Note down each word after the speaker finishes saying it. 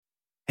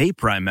Hey,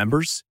 Prime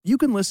members, you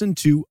can listen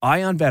to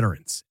Eye on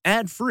Veterans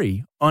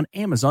ad-free on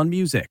Amazon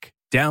Music.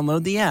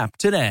 Download the app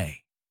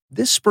today.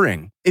 This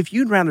spring, if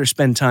you'd rather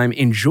spend time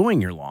enjoying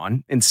your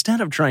lawn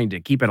instead of trying to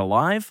keep it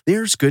alive,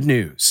 there's good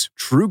news.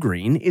 True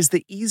Green is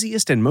the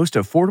easiest and most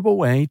affordable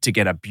way to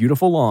get a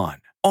beautiful lawn.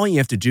 All you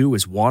have to do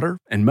is water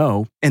and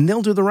mow, and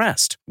they'll do the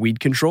rest. Weed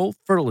control,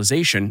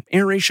 fertilization,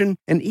 aeration,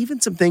 and even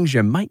some things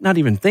you might not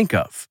even think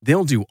of.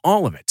 They'll do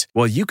all of it,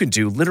 while you can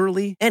do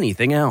literally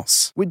anything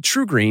else. With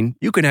True Green,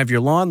 you can have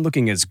your lawn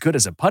looking as good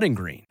as a putting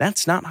green.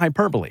 That's not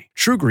hyperbole.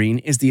 True Green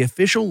is the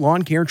official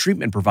lawn care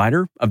treatment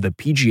provider of the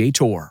PGA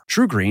Tour.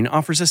 True Green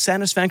offers a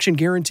satisfaction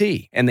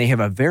guarantee, and they have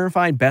a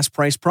verified best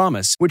price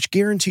promise, which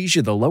guarantees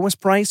you the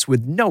lowest price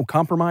with no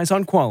compromise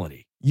on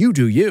quality. You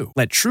do you.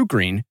 Let True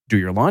Green do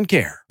your lawn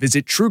care.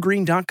 Visit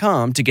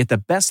TrueGreen.com to get the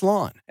best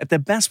lawn at the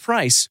best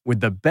price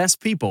with the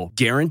best people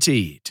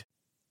guaranteed.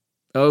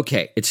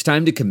 Okay, it's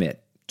time to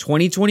commit.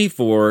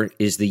 2024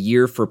 is the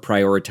year for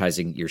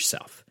prioritizing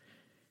yourself.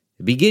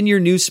 Begin your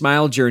new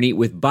smile journey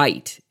with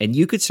Byte, and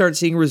you could start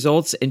seeing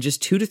results in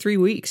just 2 to 3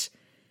 weeks.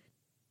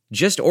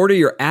 Just order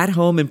your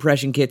at-home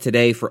impression kit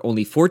today for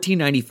only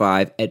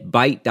 $14.95 at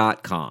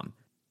Byte.com.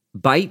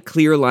 Byte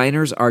clear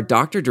liners are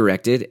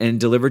doctor-directed and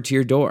delivered to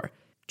your door.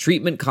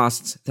 Treatment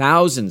costs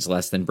thousands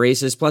less than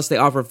braces, plus they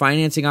offer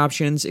financing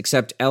options,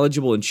 accept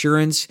eligible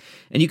insurance,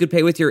 and you could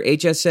pay with your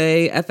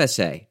HSA,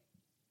 FSA.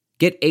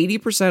 Get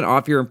 80%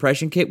 off your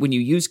impression kit when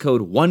you use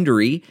code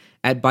WONDERY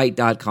at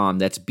Byte.com.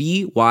 That's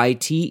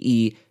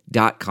BYTE.com.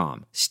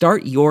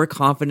 Start your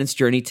confidence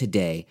journey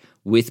today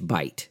with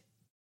Byte.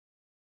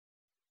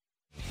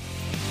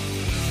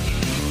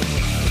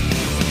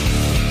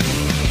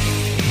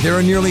 There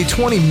are nearly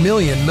 20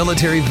 million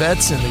military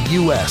vets in the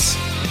U.S.,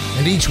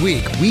 and each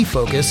week we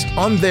focus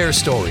on their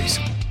stories.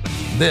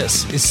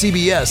 This is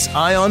CBS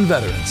Eye on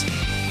Veterans.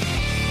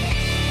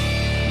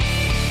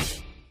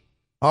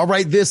 All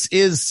right, this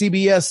is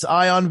CBS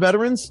Eye on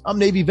Veterans. I'm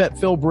Navy vet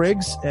Phil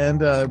Briggs,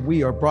 and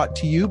we are brought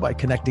to you by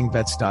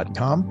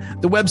ConnectingVets.com,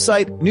 the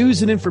website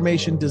news and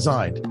information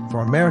designed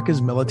for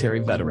America's military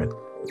veteran.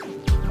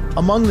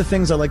 Among the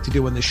things I like to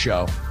do in this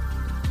show,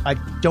 I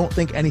don't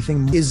think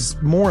anything is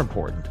more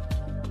important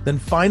than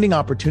finding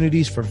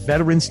opportunities for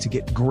veterans to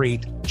get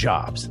great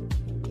jobs,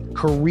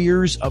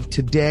 careers of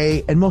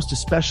today, and most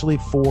especially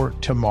for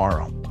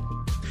tomorrow.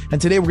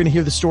 And today we're going to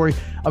hear the story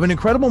of an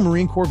incredible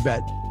Marine Corps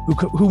vet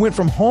who went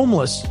from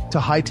homeless to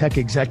high-tech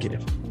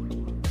executive.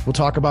 We'll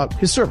talk about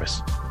his service,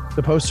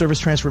 the post-service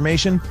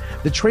transformation,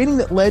 the training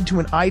that led to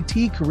an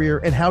IT career,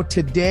 and how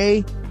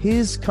today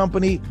his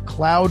company,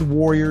 Cloud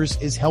Warriors,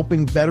 is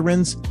helping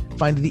veterans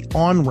find the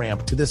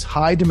on-ramp to this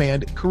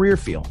high-demand career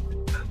field.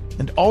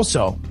 And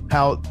also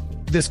how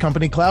this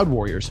company, Cloud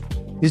Warriors,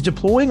 is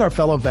deploying our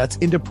fellow vets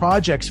into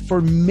projects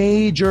for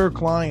major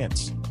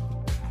clients.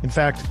 In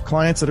fact,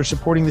 clients that are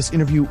supporting this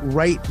interview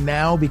right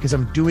now because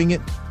I'm doing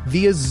it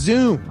via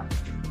Zoom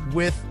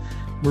with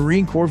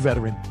Marine Corps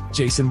veteran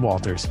Jason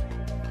Walters.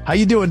 How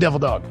you doing, Devil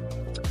Dog?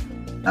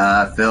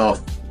 Phil,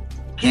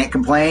 can't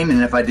complain,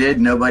 and if I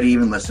did, nobody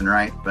even listened,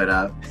 right?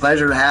 But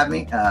pleasure to have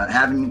me,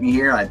 having me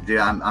here.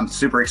 I'm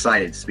super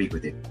excited to speak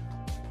with you.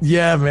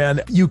 Yeah,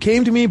 man. You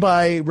came to me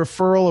by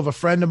referral of a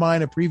friend of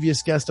mine, a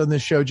previous guest on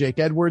this show, Jake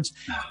Edwards.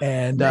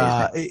 And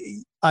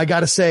I got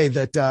to say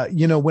that,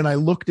 when I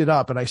looked it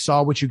up and I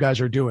saw what you guys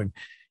are doing,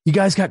 you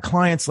guys got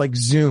clients like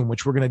Zoom,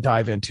 which we're going to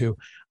dive into,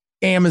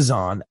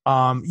 Amazon.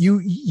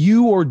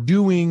 You are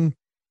doing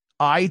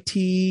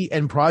IT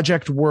and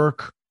project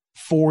work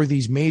for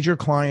these major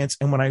clients.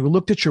 And when I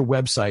looked at your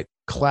website,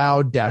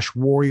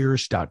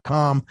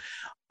 cloud-warriors.com,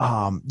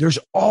 there's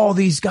all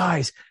these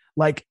guys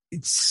like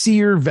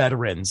SEER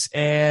veterans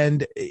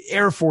and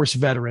Air Force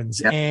veterans,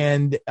 yep,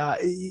 and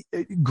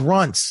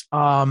grunts,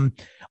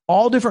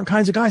 all different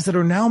kinds of guys that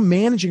are now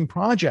managing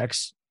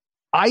projects,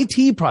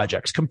 IT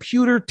projects,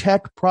 computer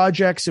tech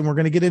projects, and we're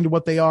going to get into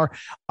what they are.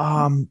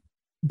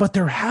 But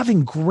they're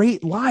having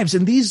great lives,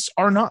 and these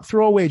are not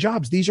throwaway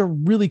jobs. These are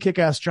really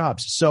kick-ass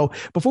jobs. So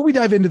before we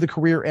dive into the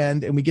career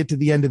end and we get to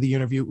the end of the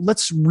interview,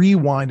 let's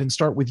rewind and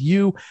start with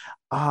you,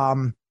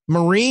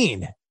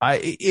 Marine.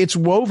 It's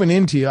woven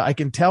into you. I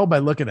can tell by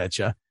looking at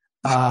you.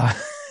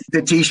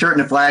 The T-shirt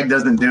and the flag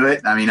doesn't do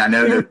it. I mean, I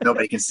know that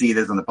nobody can see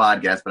this on the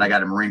podcast, but I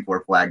got a Marine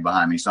Corps flag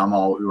behind me, so I'm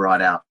all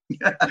hoorah'd out.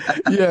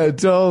 Yeah,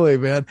 totally,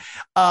 man.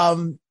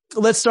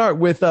 Let's start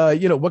with,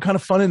 what kind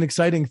of fun and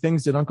exciting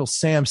things did Uncle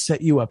Sam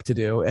set you up to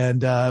do?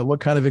 And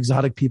what kind of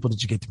exotic people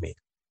did you get to meet?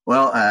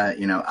 Well,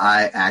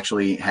 I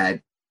actually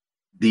had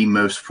the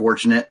most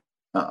fortunate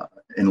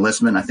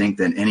enlistment, I think,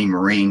 that any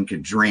Marine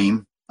could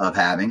dream of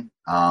having.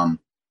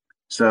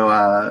 So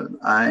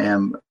I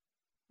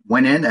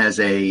went in as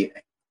a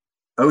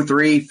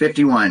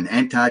 0351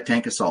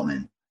 anti-tank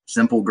assaultman,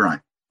 simple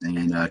grunt.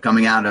 And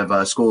coming out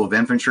of School of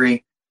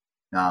Infantry,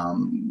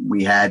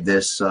 we had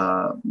this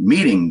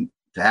meeting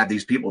to have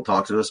these people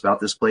talk to us about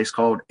this place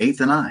called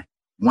 8th and I.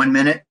 1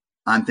 minute,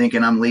 I'm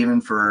thinking I'm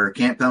leaving for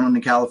Camp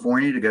Pendleton,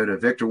 California to go to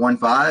Victor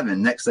 1-5.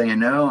 And next thing I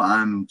know,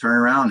 I'm turning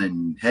around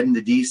and heading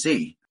to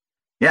DC.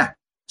 Yeah.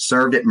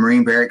 served at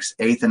Marine Barracks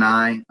 8th and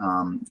I.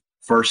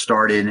 First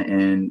started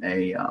in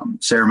a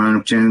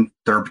ceremonial platoon,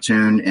 3rd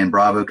Platoon, and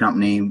Bravo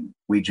Company.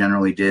 We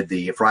generally did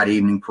the Friday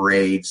evening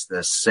parades,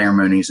 the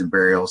ceremonies and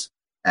burials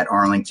at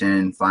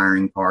Arlington,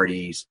 firing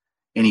parties,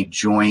 any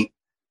joint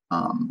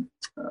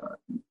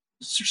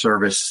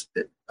service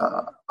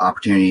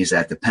opportunities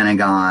at the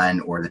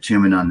Pentagon or the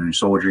Tomb of an Unknown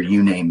Soldier,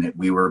 you name it.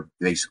 We were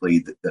basically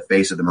the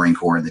face of the Marine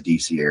Corps in the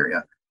D.C.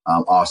 area.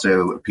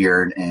 Also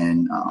appeared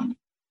in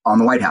on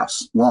the White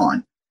House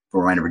lawn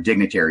for whenever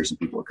dignitaries and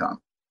people would come.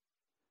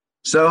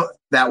 So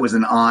that was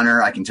an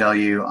honor, I can tell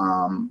you.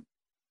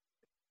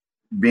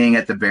 Being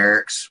at the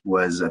barracks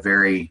was a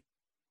very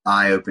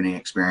eye-opening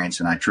experience,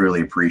 and I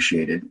truly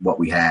appreciated what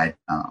we had.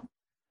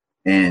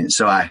 And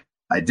so I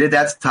did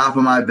that to the top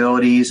of my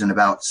abilities, and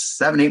about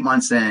 7-8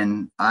 months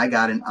in, I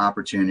got an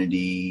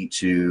opportunity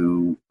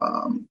to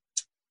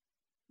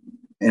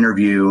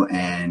interview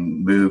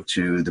and move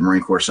to the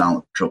Marine Corps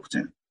Silent Drill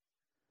Platoon.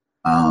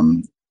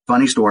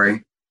 Funny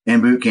story,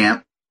 in boot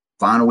camp,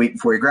 final week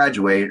before you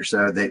graduate or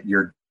so, that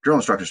your drill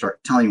instructors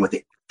start telling you what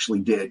they actually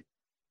did.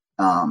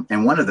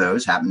 And one of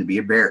those happened to be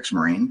a barracks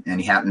Marine, and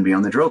he happened to be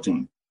on the drill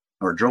team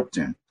or drill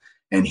platoon.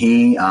 And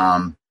he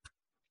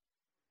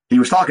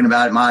was talking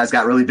about it. My eyes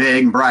got really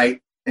big and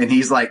bright. And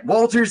he's like,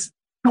 Walters,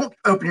 don't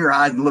open your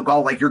eyes and look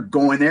all like you're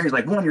going there. He's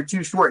like, one, you're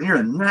too short and you're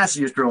the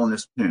nastiest drill in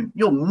this platoon.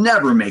 You'll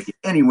never make it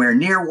anywhere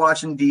near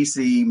Washington,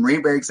 D.C.,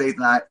 Marine Barracks 8th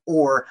Night,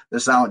 or the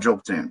Silent Drill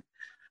Platoon.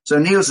 So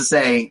needless to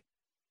say,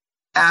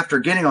 after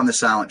getting on the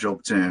Silent Drill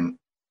Platoon,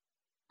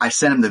 I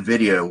sent him the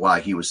video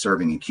while he was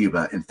serving in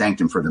Cuba and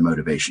thanked him for the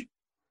motivation.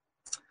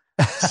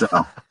 So,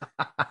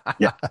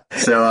 yeah.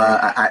 So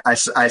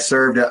I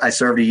served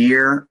a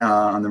year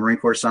on the Marine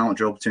Corps Silent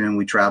Drill Platoon.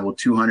 We traveled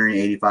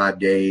 285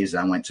 days.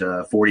 I went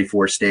to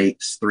 44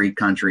 states, 3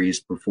 countries,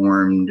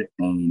 performed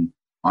on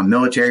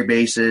military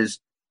bases,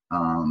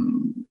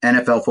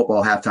 NFL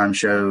football halftime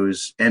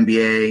shows,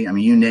 NBA. I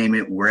mean, you name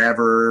it.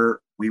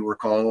 Wherever we were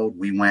called,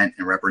 we went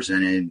and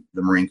represented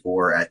the Marine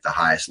Corps at the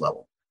highest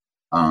level.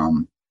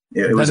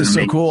 It was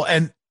so cool.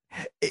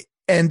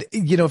 And,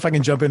 you know, if I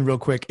can jump in real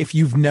quick, if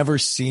you've never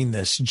seen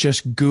this,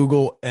 just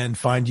Google and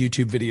find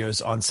YouTube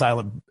videos on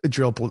Silent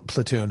Drill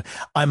Platoon.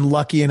 I'm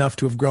lucky enough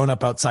to have grown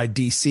up outside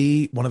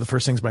DC. One of the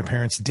first things my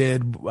parents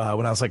did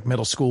when I was like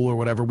middle school or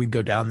whatever, we'd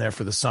go down there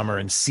for the summer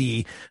and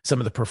see some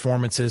of the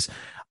performances.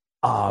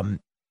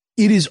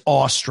 It is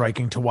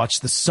awe-striking to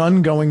watch the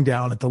sun going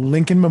down at the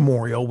Lincoln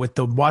Memorial with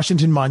the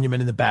Washington Monument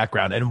in the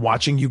background and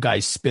watching you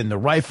guys spin the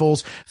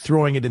rifles,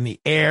 throwing it in the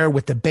air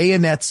with the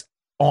bayonets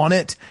on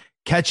it,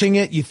 catching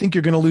it. You think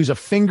you're going to lose a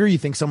finger. You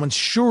think someone's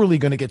surely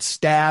going to get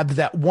stabbed.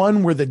 That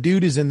one where the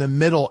dude is in the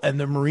middle and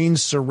the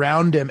Marines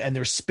surround him and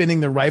they're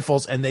spinning the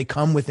rifles and they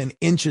come within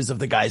inches of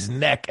the guy's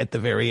neck at the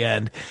very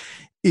end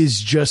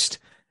is just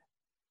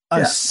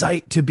a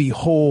sight to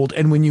behold.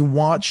 And when you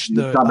watch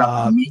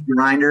the meat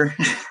grinder,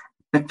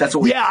 that's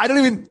what we. Yeah, I don't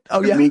even.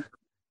 Oh yeah,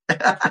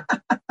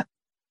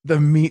 the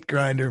meat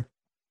grinder.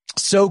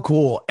 So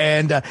cool.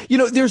 And, you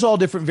know, there's all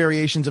different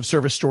variations of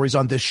service stories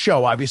on this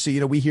show. Obviously,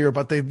 you know, we hear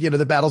about the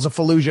battles of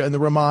Fallujah and the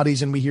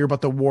Ramatis, and we hear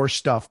about the war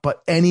stuff.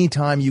 But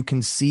anytime you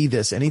can see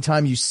this,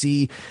 anytime you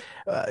see,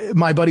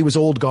 my buddy was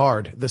Old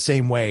Guard the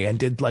same way and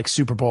did like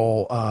Super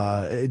Bowl,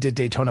 did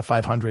Daytona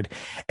 500.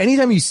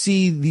 Anytime you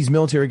see these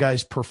military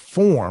guys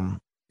perform,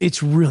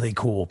 it's really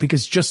cool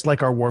because just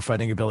like our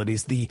warfighting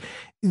abilities, the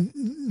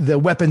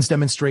weapons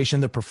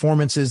demonstration, the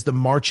performances, the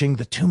marching,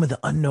 the Tomb of the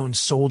Unknown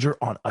Soldier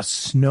on a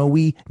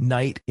snowy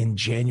night in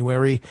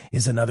January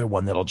is another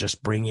one that'll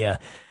just bring you,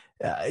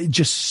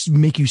 just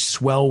make you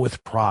swell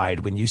with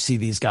pride when you see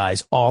these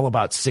guys all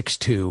about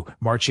 6'2"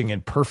 marching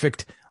in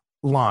perfect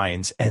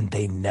lines and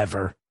they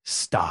never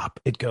stop.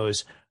 It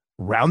goes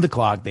round the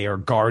clock. They are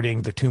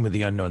guarding the Tomb of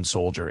the Unknown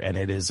Soldier, and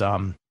it is,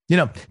 you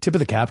know, tip of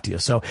the cap to you.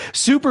 So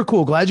super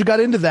cool. Glad you got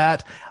into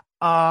that.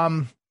 Let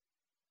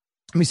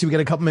me see. We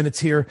got a couple minutes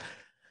here.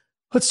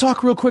 Let's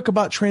talk real quick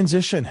about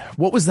transition.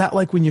 What was that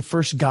like when you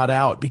first got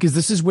out? Because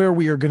this is where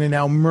we are going to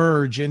now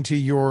merge into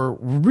your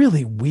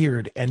really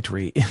weird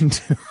entry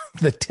into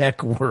the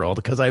tech world,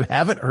 because I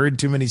haven't heard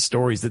too many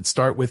stories that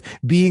start with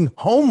being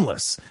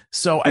homeless.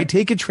 So I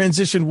take it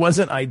transition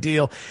wasn't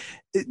ideal.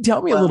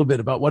 Tell me a little bit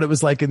about what it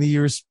was like in the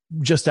years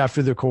just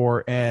after the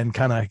Corps and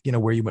kind of, you know,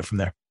 where you went from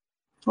there.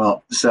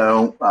 Well,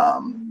 so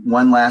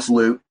one last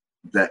loop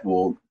that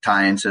will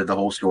tie into the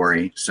whole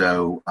story.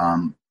 So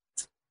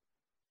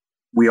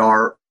we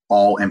are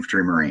all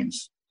infantry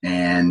Marines,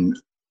 and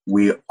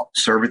we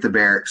serve at the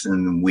barracks,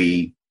 and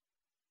we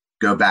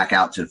go back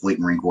out to the Fleet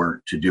Marine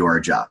Corps to do our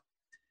job.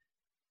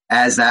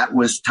 As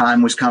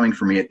time was coming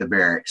for me at the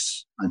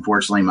barracks,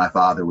 unfortunately, my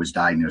father was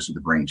diagnosed with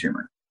a brain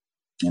tumor,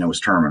 and it was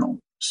terminal.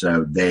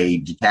 So they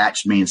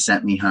detached me and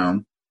sent me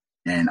home.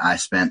 And I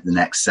spent the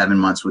next 7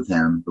 months with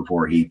him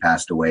before he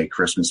passed away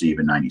Christmas Eve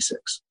in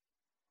 96.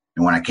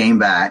 And when I came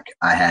back,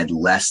 I had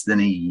less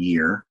than a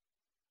year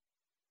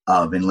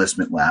of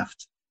enlistment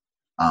left.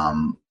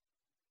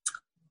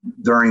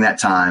 During that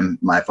time,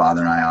 my father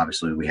and I,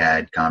 obviously, we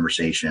had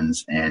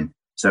conversations. And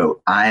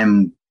so I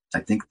am I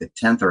think, the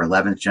 10th or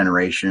 11th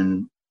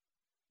generation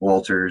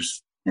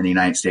Walters in the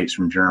United States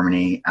from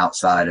Germany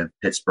outside of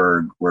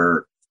Pittsburgh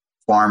were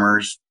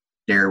farmers,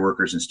 dairy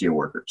workers, and steel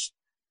workers.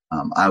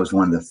 I was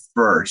one of the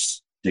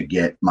first to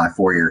get my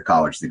 4-year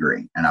college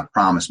degree. And I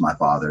promised my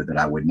father that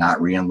I would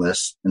not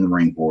re-enlist in the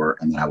Marine Corps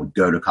and that I would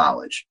go to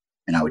college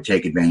and I would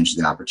take advantage of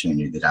the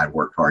opportunity that I'd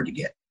worked hard to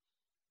get.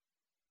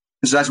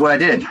 So that's what I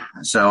did.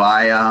 So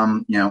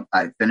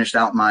I finished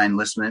out my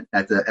enlistment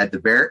at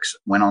the barracks,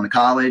 went on to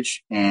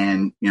college,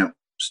 and,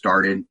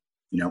 started,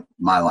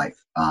 my life.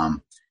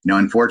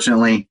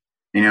 Unfortunately,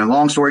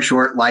 long story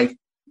short, life,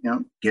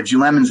 gives you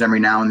lemons every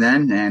now and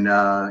then. And,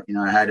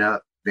 I had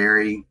a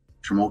very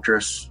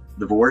tumultuous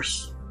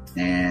divorce,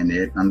 and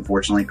it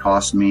unfortunately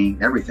cost me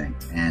everything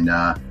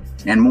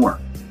and more.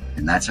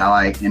 And that's how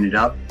I ended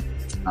up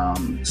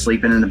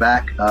sleeping in the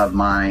back of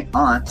my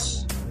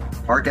aunt's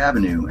Park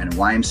Avenue in a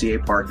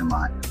YMCA parking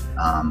lot.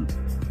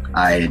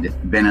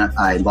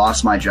 I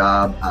lost my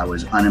job. I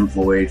was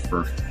unemployed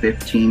for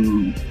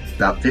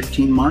about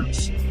 15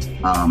 months.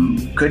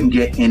 Couldn't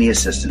get any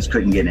assistance,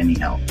 couldn't get any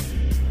help.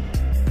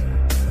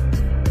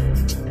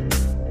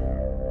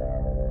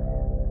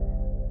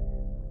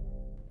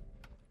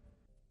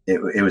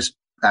 It was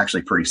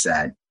actually pretty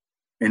sad.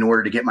 In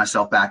order to get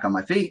myself back on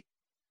my feet,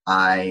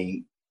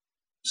 I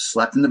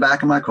slept in the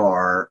back of my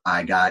car.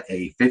 I got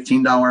a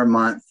 $15 a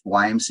month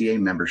YMCA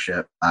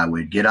membership. I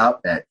would get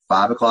up at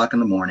 5 o'clock in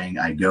the morning.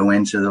 I'd go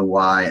into the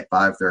Y at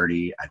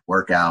 5:30. I'd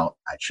work out.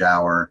 I'd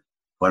shower,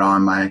 put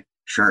on my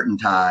shirt and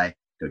tie,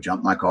 go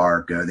jump my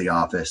car, go to the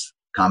office,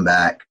 come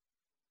back,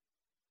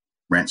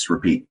 rinse,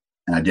 repeat.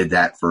 And I did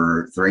that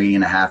for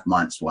 3.5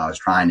 months while I was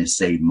trying to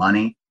save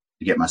money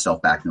to get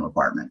myself back in an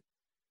apartment.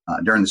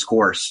 During this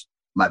course,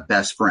 my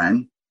best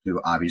friend, who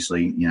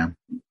obviously,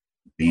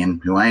 being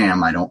who I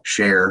am, I don't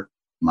share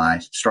my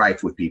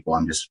strife with people.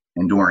 I'm just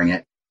enduring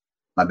it.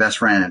 My best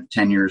friend at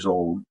 10 years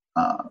old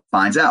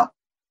finds out.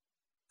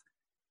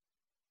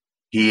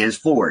 He is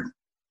floored.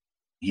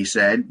 He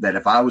said that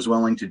if I was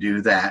willing to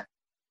do that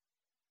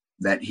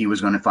he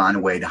was going to find a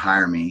way to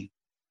hire me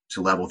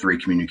to level 3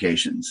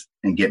 communications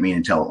and get me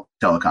in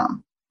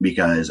telecom.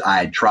 Because I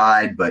had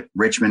tried, but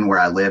Richmond, where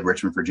I live,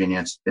 Richmond,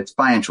 Virginia, it's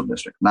financial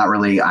district, not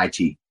really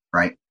IT,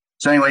 right?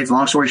 So anyways,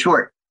 long story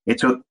short, it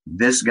took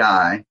this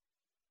guy,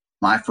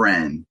 my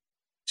friend,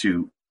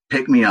 to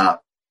pick me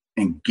up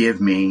and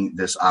give me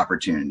this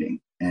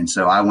opportunity. And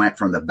so I went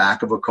from the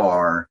back of a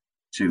car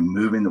to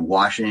moving to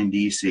Washington,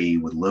 D.C.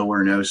 with little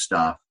or no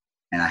stuff.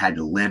 And I had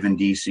to live in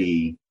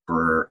D.C.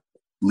 for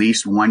at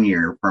least 1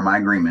 year per my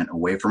agreement,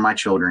 away from my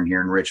children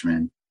here in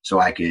Richmond, so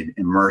I could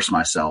immerse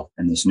myself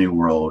in this new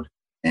world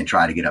and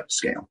try to get up to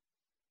scale.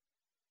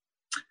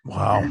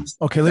 Wow.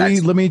 Okay.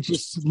 Let me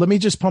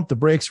just pump the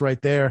brakes right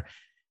there.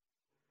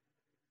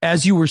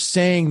 As you were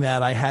saying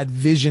that, I had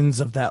visions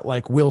of that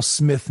like Will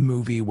Smith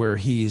movie where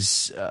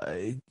he's,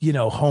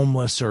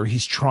 homeless, or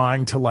he's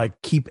trying to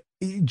keep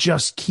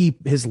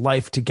his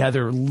life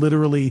together.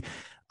 Literally,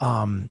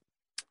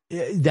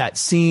 that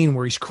scene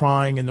where he's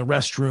crying in the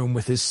restroom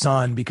with his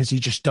son because he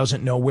just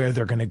doesn't know where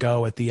they're going to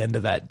go at the end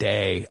of that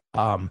day.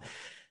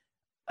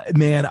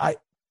 Man,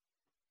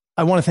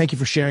 I want to thank you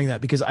for sharing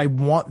that, because I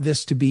want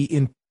this to be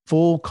in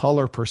full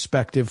color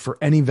perspective for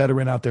any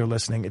veteran out there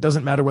listening. It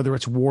doesn't matter whether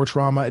it's war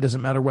trauma. It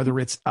doesn't matter whether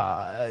it's,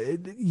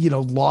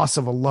 loss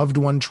of a loved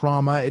one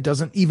trauma. It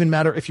doesn't even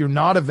matter if you're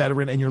not a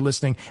veteran and you're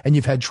listening and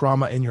you've had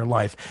trauma in your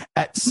life.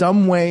 At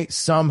some way,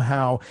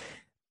 somehow,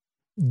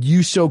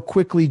 you so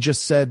quickly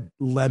just said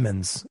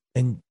lemons,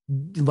 and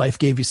life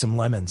gave you some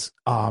lemons.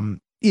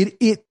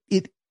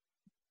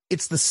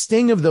 It's the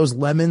sting of those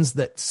lemons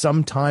that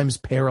sometimes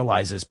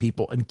paralyzes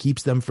people and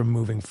keeps them from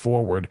moving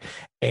forward.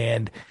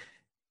 And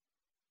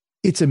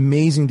it's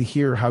amazing to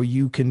hear how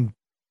you can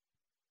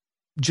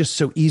just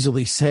so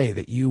easily say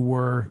that you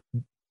were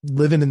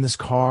living in this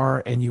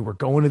car and you were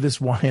going to this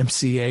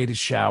YMCA to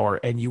shower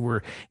and you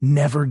were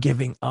never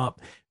giving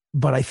up.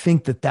 But I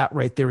think that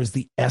right there is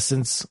the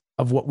essence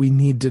of what we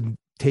need to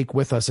take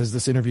with us as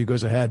this interview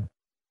goes ahead.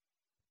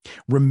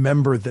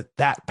 Remember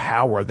that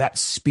power, that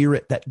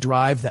spirit, that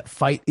drive, that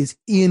fight is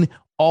in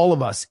all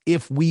of us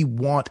if we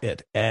want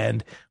it.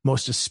 And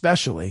most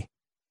especially,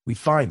 we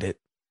find it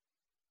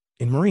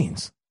in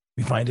Marines.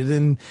 We find it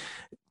in,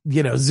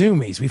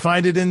 Zoomies. We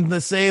find it in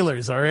the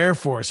sailors, our Air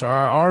Force,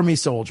 our Army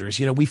soldiers.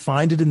 We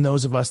find it in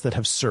those of us that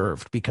have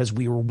served, because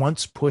we were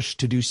once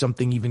pushed to do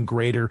something even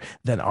greater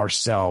than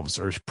ourselves,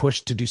 or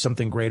pushed to do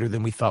something greater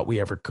than we thought we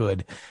ever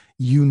could.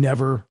 You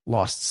never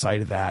lost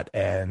sight of that.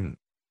 And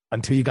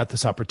until you got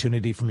this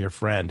opportunity from your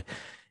friend,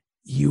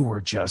 you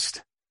were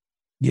just,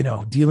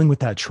 dealing with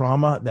that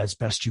trauma as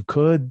best you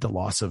could, the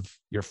loss of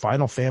your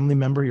final family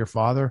member, your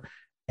father,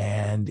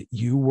 and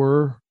you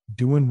were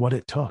doing what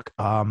it took.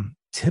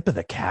 Tip of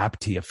the cap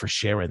to you for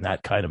sharing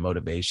that kind of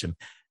motivation.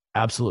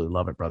 Absolutely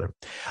love it, brother.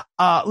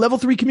 Level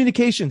 3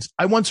 communications.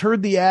 I once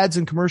heard the ads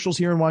and commercials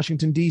here in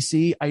Washington,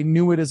 D.C. I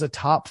knew it as a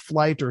top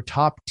flight or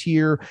top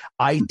tier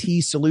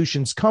IT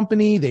solutions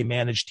company. They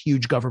managed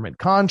huge government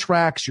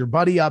contracts. Your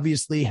buddy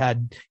obviously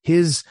had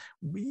his,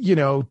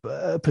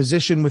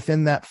 position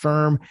within that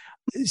firm.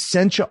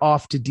 Sent you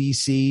off to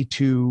DC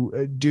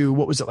to do,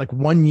 what was it, like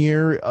 1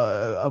 year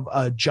of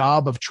a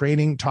job of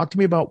training? Talk to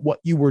me about what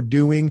you were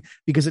doing,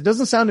 because it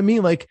doesn't sound to me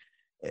like,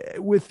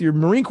 with your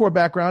Marine Corps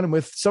background and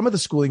with some of the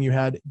schooling you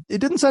had, it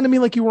didn't sound to me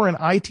like you were an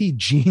IT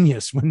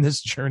genius when this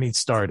journey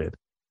started.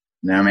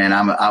 No, man,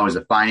 I was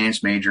a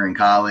finance major in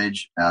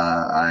college.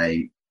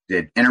 I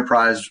did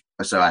enterprise.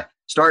 So I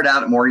started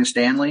out at Morgan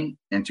Stanley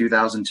in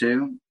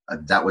 2002.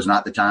 That was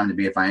not the time to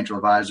be a financial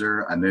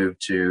advisor. I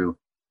moved to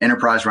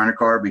Enterprise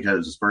Rent-A-Car because it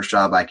was the first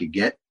job I could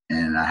get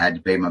and I had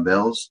to pay my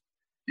bills.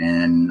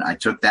 And I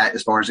took that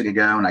as far as I could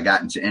go, and I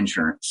got into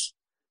insurance.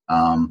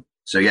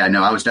 So yeah,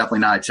 no, I was definitely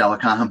not a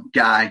telecom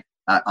guy.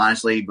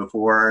 Honestly,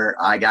 before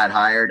I got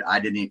hired, I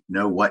didn't even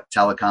know what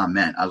telecom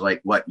meant. I was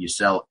like, what, you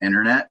sell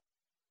internet?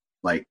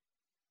 Like,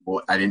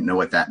 well, I didn't know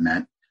what that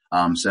meant.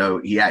 So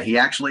he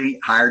actually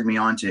hired me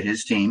onto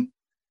his team.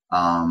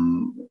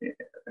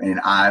 And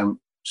I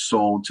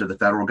sold to the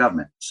federal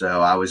government.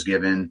 So I was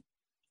given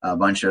a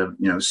bunch of,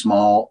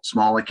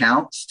 small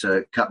accounts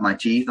to cut my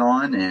teeth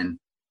on. And,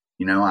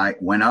 I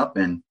went up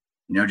and,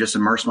 just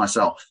immersed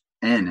myself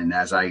in. And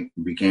as I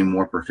became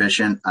more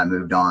proficient, I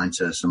moved on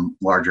to some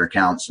larger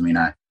accounts. I mean,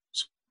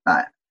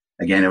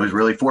 again, it was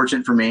really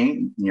fortunate for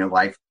me,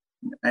 life.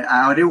 And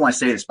I do want to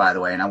say this, by the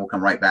way, and I will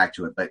come right back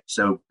to it. But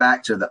so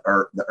back to the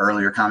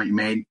earlier comment you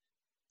made,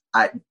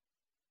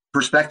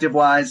 perspective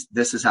wise,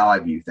 this is how I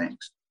view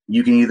things.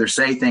 You can either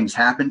say things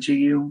happen to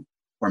you,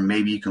 or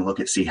maybe you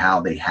can see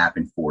how they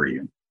happen for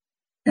you.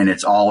 And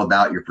it's all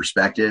about your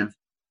perspective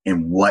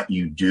and what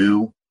you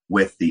do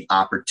with the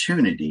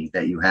opportunity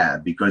that you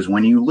have. Because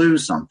when you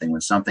lose something,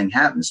 when something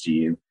happens to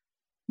you,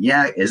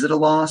 yeah, is it a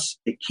loss?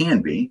 It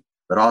can be,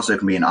 but also it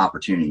can be an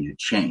opportunity to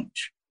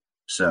change.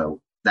 So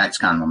that's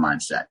kind of my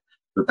mindset.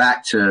 But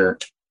back to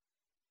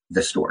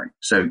the story.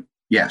 So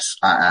yes,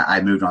 I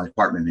moved on the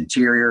Department of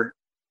Interior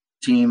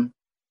team,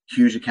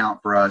 huge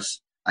account for us.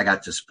 I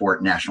got to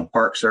support National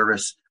Park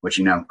Service, which,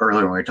 earlier when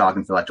we were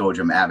talking, Phil, I told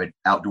you I'm an avid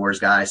outdoors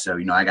guy. So,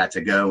 I got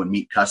to go and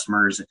meet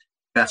customers at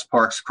best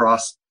parks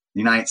across the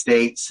United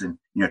States, and,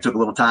 took a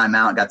little time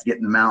out, got to get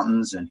in the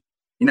mountains, and,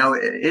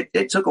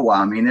 it took a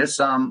while. I mean, there's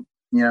to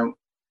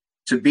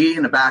be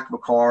in the back of a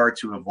car,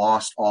 to have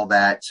lost all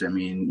that. I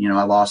mean,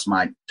 I lost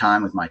my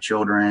time with my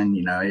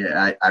children.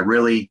 I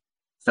really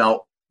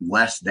felt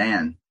less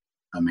than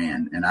a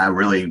man. And I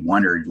really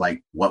wondered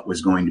what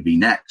was going to be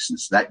next. And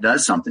so that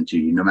does something to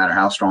you, no matter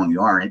how strong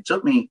you are. And it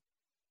took me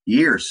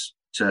years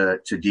to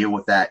deal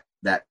with that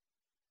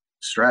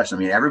stress. I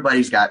mean,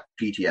 everybody's got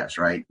PTS,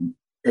 right?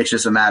 It's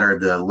just a matter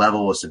of the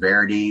level of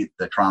severity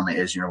the trauma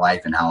is in your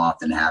life and how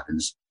often it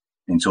happens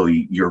until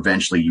you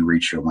eventually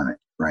reach your limit,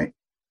 right?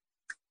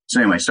 So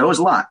anyway, so it was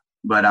a lot.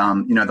 But,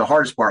 the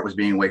hardest part was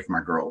being away from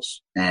my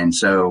girls. And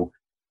so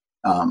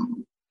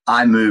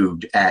I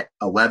moved at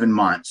 11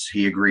 months.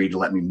 He agreed to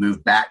let me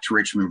move back to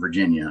Richmond,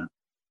 Virginia.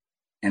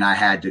 And I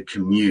had to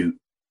commute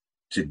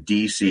to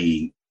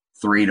DC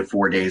 3 to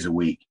 4 days a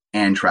week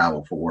and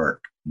travel for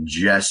work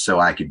just so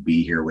I could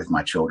be here with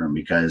my children,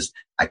 because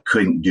I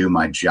couldn't do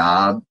my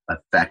job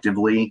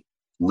effectively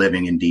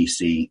living in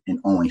DC and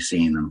only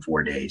seeing them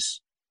 4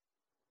 days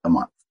a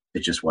month. It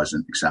just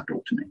wasn't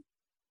acceptable to me.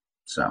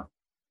 So,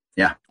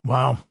 yeah.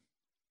 Wow.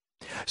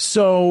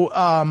 So,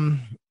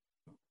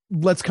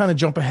 let's kind of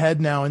jump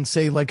ahead now and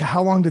say,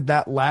 how long did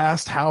that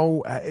last?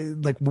 How,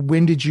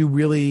 when did you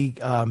really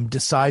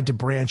decide to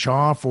branch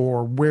off,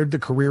 or where did the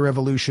career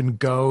evolution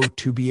go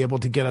to be able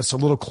to get us a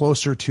little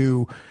closer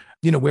to,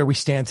 where we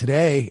stand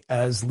today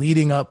as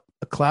leading up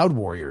Cloud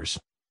Warriors?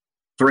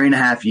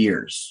 3.5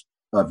 years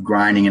of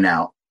grinding it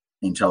out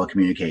in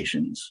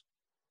telecommunications.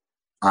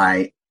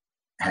 I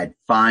had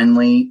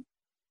finally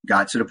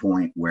got to the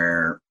point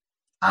where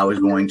I was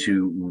going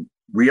to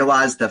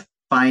realize the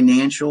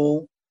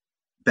financial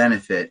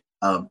benefit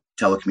of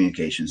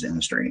telecommunications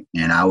industry.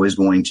 And I was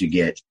going to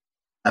get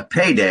a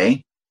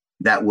payday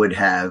that would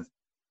have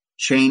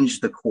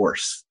changed the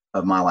course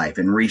of my life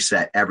and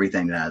reset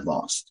everything that I had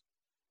lost.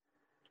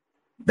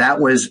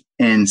 That was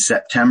in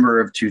September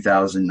of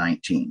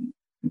 2019,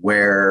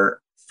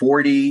 where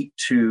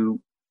 42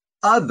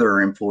 other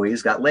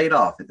employees got laid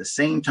off at the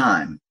same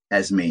time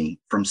as me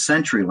from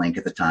CenturyLink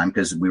at the time,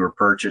 because we were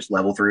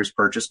Level 3 was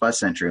purchased by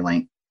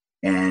CenturyLink,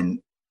 and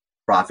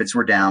profits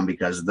were down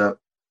because of the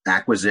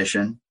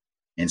acquisition.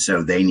 And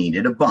so they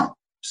needed a bump.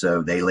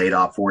 So they laid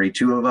off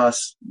 42 of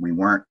us. We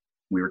were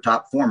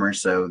top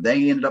performers. So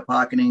they ended up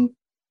pocketing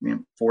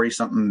 40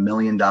 something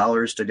million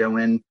dollars to go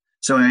in.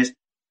 So anyways,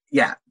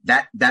 yeah,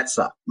 that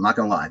sucked. I'm not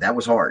going to lie. That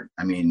was hard.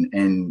 I mean,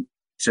 and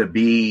to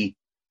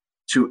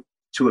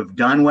have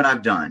done what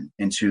I've done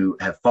and to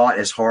have fought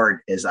as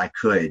hard as I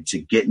could to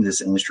get in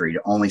this industry,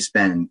 to only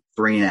spend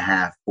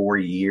 3.5, 4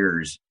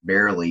 years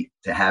barely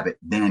to have it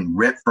then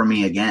ripped from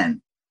me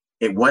again.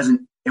 It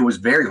wasn't it was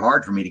very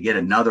hard for me to get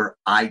another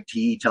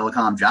IT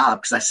telecom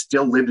job because I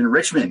still lived in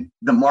Richmond,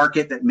 the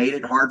market that made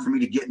it hard for me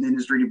to get in the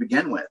industry to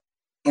begin with.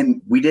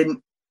 And we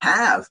didn't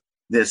have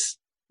this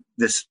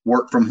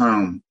work from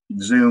home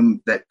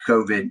Zoom that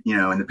COVID,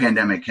 and the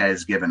pandemic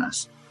has given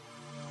us.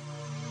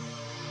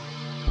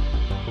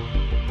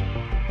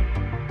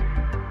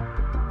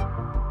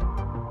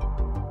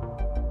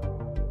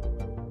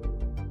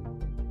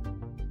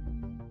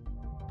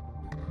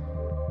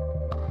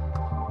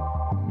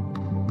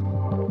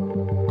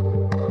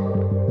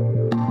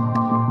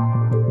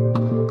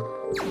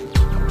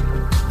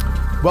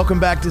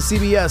 Welcome back to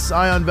CBS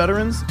Eye on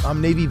Veterans.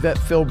 I'm Navy vet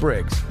Phil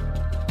Briggs.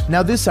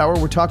 Now this hour,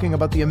 we're talking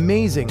about the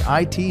amazing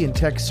IT and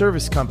tech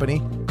service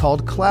company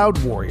called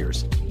Cloud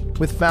Warriors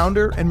with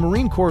founder and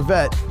Marine Corps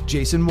vet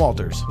Jason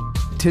Walters.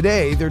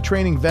 Today, they're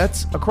training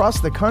vets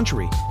across the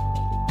country,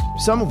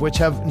 some of which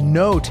have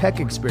no tech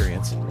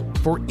experience,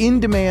 for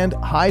in-demand,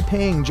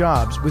 high-paying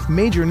jobs with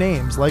major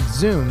names like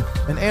Zoom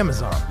and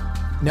Amazon.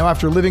 Now,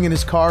 after living in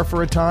his car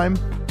for a time,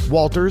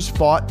 Walters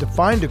fought to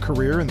find a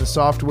career in the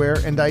software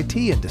and IT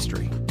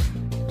industry.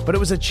 But it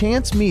was a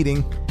chance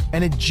meeting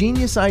and a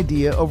genius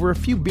idea over a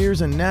few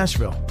beers in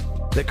Nashville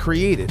that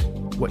created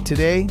what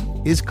today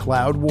is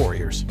Cloud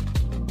Warriors.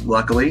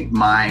 Luckily,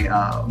 my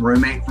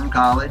roommate from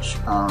college,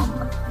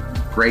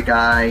 great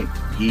guy,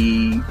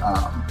 he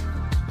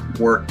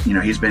worked,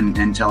 he's been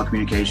in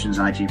telecommunications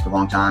and IT for a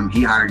long time.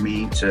 He hired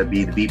me to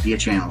be the VP of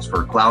channels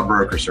for Cloud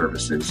Broker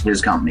Services,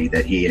 his company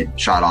that he had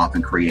shot off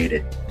and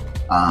created.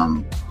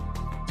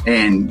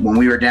 And when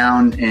we were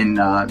down in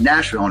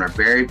Nashville on our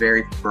very,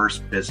 very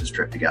first business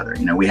trip together,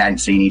 we hadn't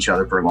seen each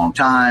other for a long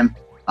time.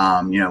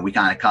 We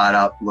kind of caught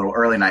up a little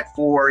early night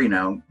 4,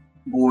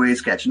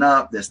 boys catching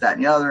up, this, that,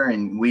 and the other.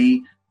 And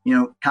we,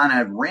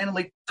 kind of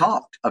randomly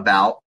talked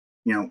about,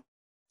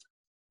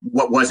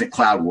 what wasn't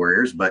Cloud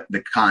Warriors, but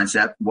the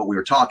concept, what we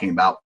were talking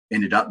about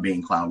ended up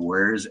being Cloud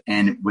Warriors.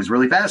 And it was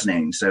really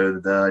fascinating. So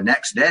the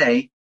next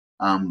day,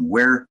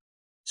 we're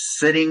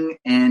sitting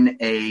in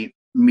a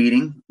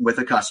meeting with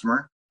a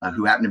customer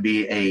who happened to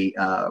be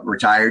a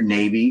retired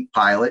Navy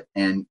pilot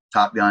and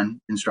Top Gun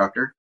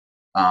instructor,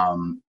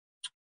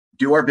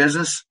 do our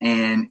business.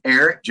 And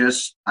Eric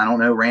just,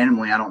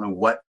 randomly, I don't know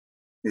what,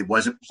 it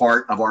wasn't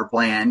part of our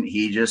plan.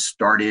 He just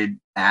started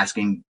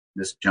asking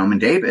this gentleman,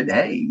 David,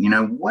 hey,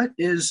 what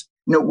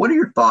are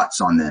your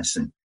thoughts on this?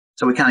 And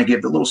so we kind of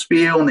give the little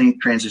spiel and then he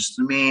transitions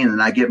to me and then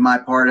I give my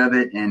part of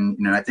it. And,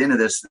 at the end of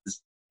this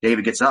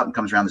David gets up and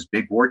comes around this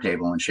big board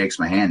table and shakes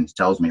my hand and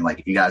tells me, like,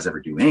 if you guys ever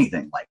do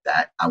anything like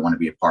that, I want to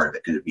be a part of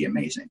it because it'd be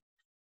amazing.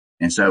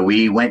 And so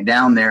we went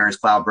down there as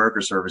Cloud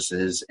Broker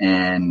Services.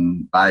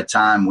 And by the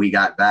time we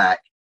got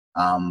back,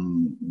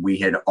 we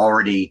had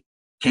already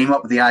came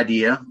up with the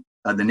idea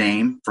of the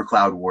name for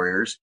Cloud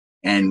Warriors.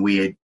 And we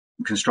had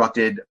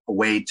constructed a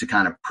way to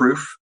kind of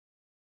proof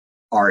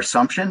our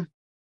assumption.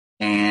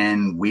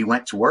 And we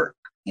went to work.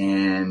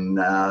 And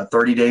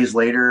 30 days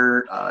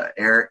later,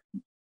 Eric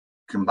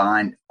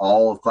combined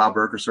all of Cloud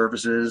Broker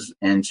Services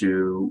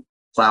into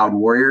Cloud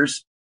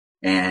Warriors,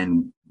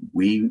 and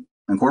we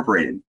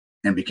incorporated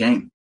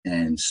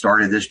and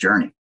started this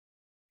journey.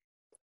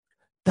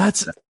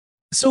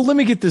 So let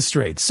me get this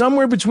straight.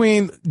 Somewhere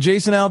between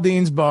Jason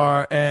Aldean's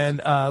bar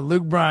and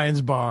Luke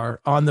Bryan's bar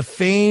on the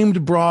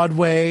famed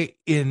Broadway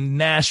in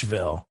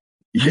Nashville,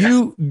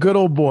 you good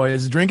old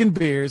boys drinking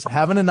beers,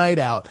 having a night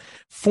out,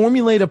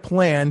 formulate a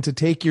plan to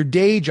take your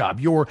day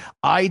job, your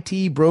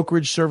IT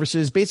brokerage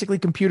services, basically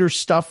computer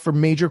stuff for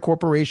major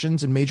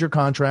corporations and major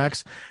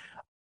contracts.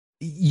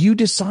 You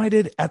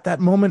decided at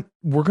that moment,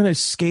 we're going to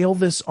scale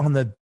this on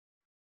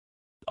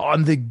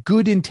the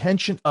good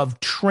intention of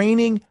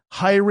training,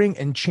 hiring,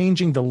 and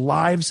changing the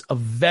lives of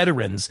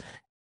veterans.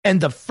 And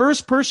the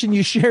first person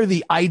you share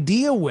the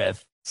idea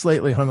with,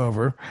 slightly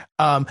hungover,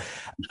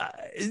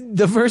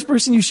 the first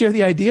person you share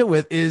the idea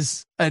with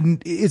is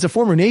a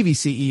former Navy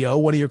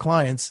CEO, one of your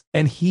clients,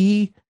 and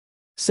he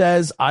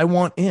says, I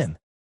want in.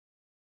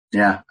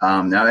 Yeah.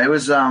 No, it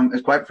was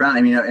quite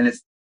profound. And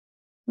it's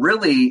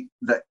really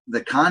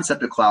the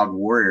concept of Cloud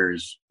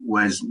Warriors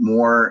was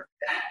more,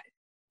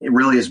 it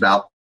really is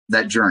about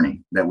that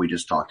journey that we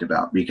just talked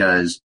about,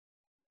 because,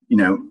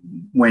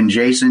 when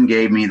Jason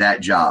gave me that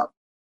job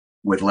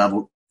with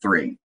Level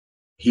 3,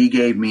 he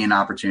gave me an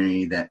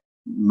opportunity that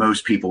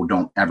most people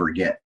don't ever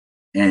get.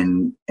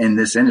 And in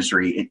this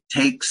industry, it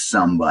takes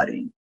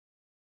somebody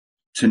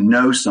to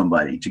know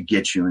somebody to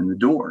get you in the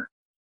door.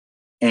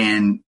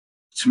 And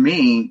to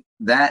me,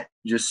 that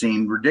just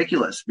seemed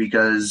ridiculous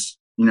because,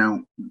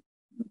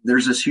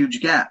 there's this huge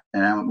gap.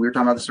 And we were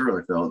talking about this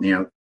earlier, Phil.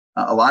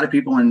 A lot of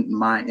people in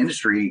my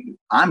industry,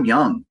 I'm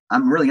young.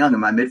 I'm really young in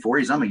my mid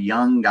 40s. I'm a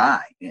young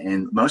guy.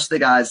 And most of the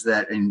guys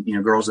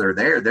girls that are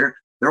there,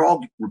 they're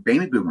all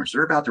baby boomers.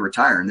 They're about to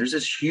retire. And there's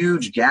this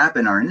huge gap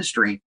in our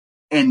industry,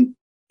 and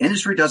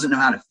industry doesn't know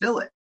how to fill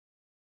it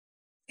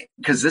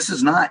because this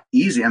is not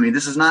easy.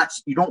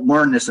 You don't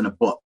learn this in a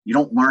book. You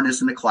don't learn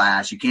this in a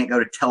class. You can't go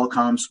to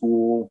telecom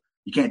school.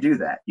 You can't do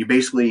that. You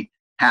basically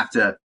have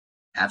to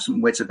have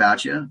some wits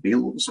about you, be a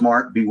little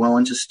smart, be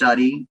willing to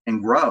study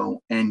and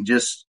grow, and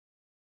just,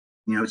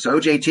 it's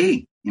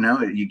OJT.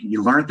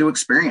 You learn through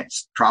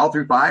experience, trial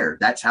through fire.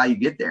 That's how you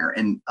get there.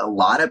 And a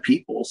lot of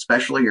people,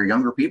 especially your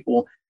younger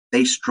people,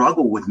 they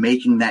struggle with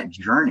making that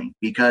journey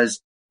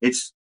because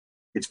it's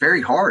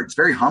very hard. It's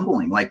very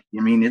humbling.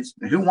 It's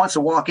who wants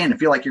to walk in and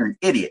feel like you're an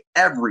idiot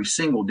every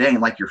single day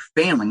and like you're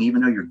failing,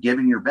 even though you're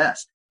giving your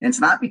best. And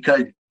it's not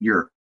because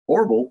you're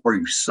horrible or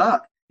you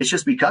suck. It's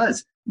just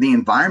because the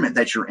environment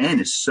that you're in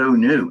is so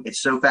new.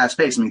 It's so fast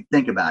paced.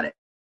 Think about it.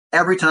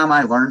 Every time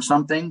I learn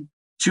something,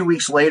 2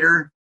 weeks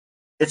later,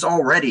 it's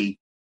already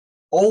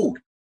old.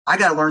 I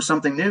got to learn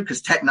something new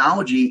because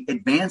technology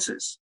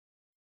advances.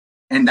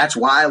 And that's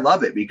why I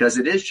love it, because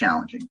it is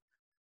challenging.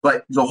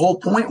 But the whole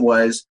point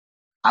was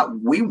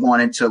we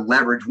wanted to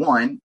leverage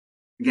one.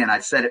 Again,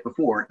 I've said it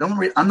before.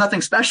 I'm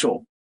nothing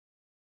special.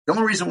 The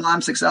only reason why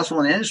I'm successful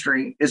in the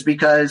industry is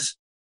because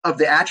of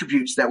the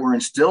attributes that were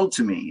instilled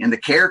to me and the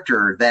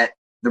character that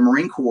the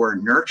Marine Corps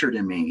nurtured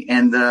in me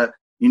and the,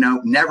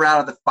 never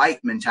out of the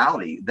fight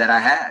mentality that I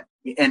had.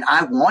 And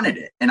I wanted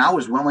it, and I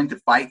was willing to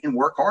fight and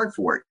work hard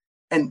for it.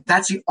 And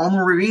that's the only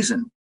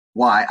reason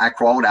why I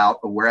crawled out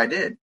of where I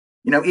did.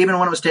 Even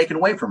when it was taken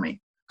away from me,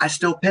 I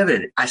still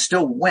pivoted. I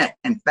still went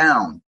and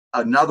found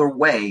another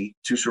way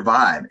to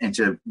survive and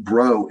to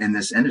grow in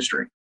this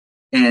industry.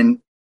 And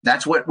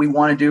that's what we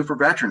want to do for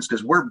veterans,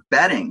 because we're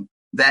betting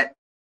that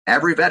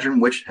every veteran,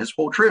 which has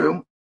hold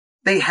true,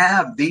 they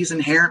have these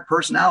inherent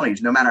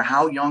personalities, no matter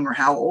how young or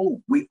how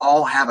old. We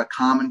all have a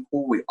common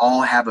core. We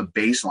all have a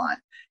baseline.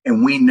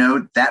 And we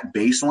know that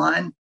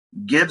baseline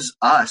gives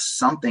us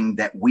something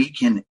that we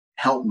can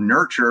help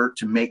nurture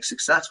to make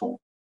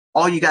successful.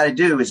 All you got to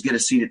do is get a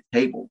seat at the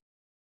table.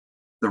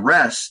 The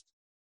rest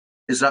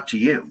is up to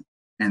you.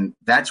 And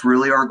that's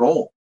really our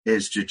goal,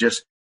 is to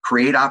just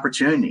create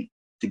opportunity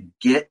to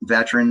get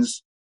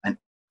veterans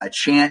a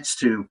chance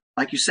to,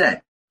 like you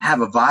said,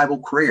 have a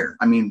viable career.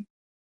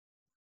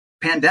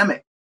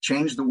 Pandemic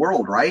changed the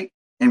world, right?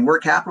 And we're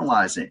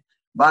capitalizing.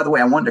 By the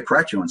way, I wanted to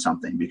correct you on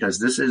something, because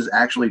this is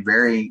actually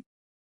very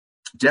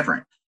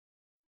different.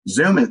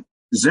 Zoom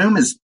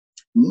is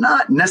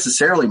not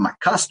necessarily my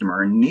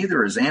customer, and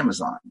neither is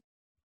Amazon.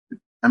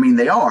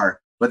 They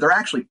are, but they're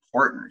actually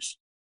partners.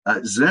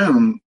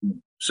 Zoom.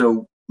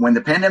 So when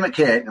the pandemic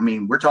hit,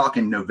 we're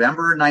talking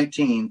November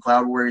 19,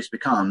 Cloud Warriors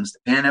becomes,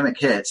 the pandemic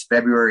hits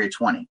February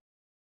 20.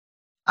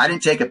 I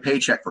didn't take a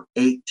paycheck for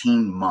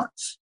 18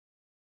 months.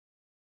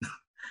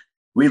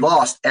 We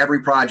lost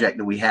every project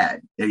that we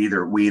had.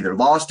 We either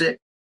lost it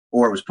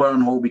or it was put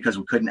on hold because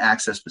we couldn't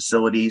access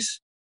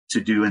facilities to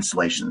do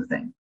installation of the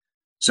thing.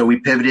 So we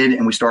pivoted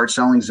and we started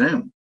selling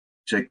Zoom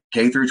to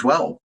K through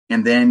 12.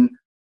 And then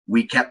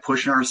we kept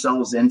pushing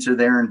ourselves into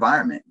their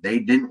environment. They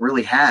didn't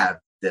really have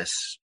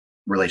this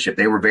relationship.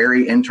 They were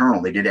very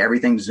internal. They did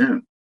everything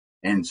Zoom.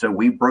 And so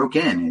we broke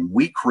in and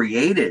we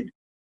created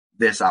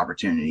this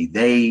opportunity.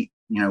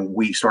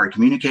 We started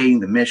communicating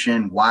the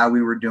mission, why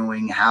we were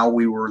doing, how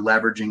we were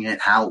leveraging it,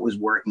 how it was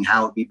working,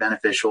 how it would be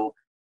beneficial.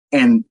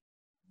 And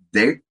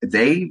they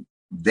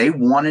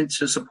wanted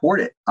to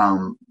support it.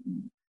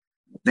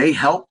 They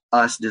helped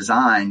us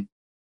design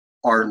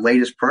our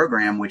latest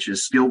program, which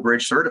is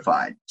SkillBridge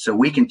certified. So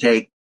we can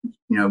take,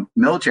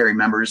 military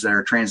members that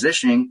are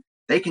transitioning,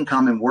 they can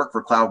come and work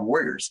for Cloud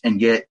Warriors and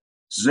get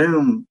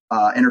Zoom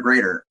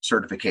integrator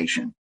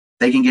certification.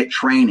 They can get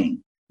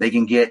training. They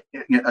can get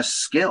a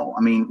skill.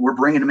 We're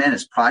bringing them in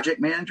as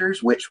project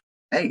managers, which,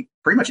 hey,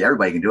 pretty much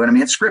everybody can do it.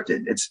 It's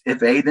scripted. It's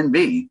if A, then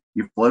B.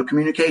 You flow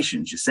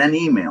communications, you send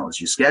emails,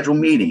 you schedule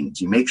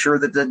meetings, you make sure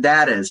that the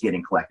data is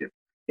getting collected.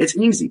 It's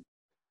easy.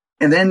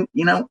 And then,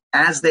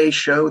 as they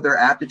show their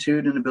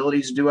aptitude and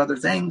abilities to do other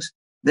things,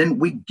 then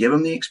we give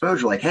them the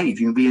exposure. Like, hey, if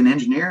you can be an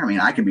engineer,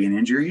 I can be an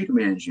engineer, you can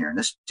be an engineer. And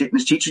this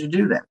teach you to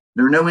do that.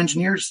 There are no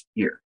engineers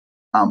here.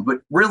 But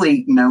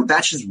really,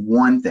 that's just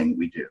one thing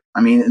we do.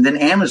 And then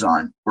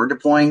Amazon, we're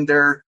deploying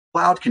their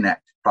Cloud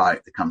Connect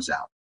product that comes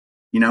out.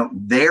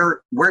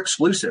 We're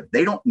exclusive.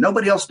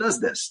 Nobody else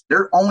does this.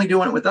 They're only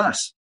doing it with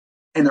us.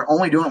 And they're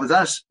only doing it with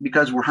us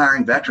because we're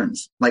hiring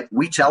veterans. Like,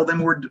 we tell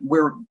them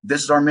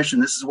this is our mission.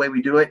 This is the way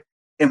we do it.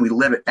 And we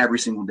live it every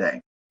single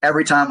day.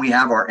 Every time we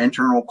have our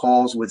internal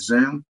calls with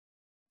Zoom,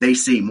 they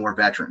see more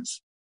veterans.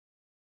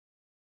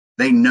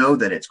 They know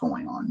that it's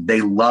going on.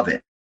 They love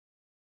it.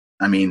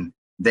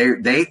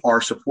 They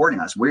are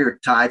supporting us. We're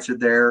tied to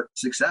their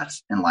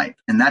success in life.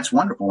 And that's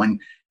wonderful. And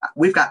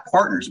we've got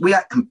partners. We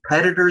got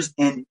competitors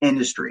in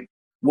industry,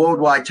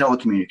 Worldwide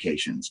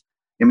Telecommunications.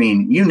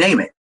 You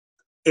name it.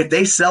 If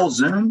they sell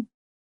Zoom,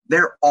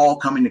 they're all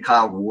coming to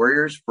Cloud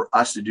Warriors for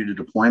us to do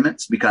the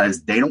deployments,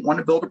 because they don't want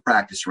to build a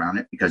practice around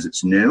it because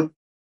it's new.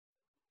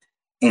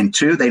 And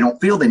two, they don't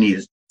feel they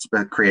need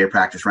to create a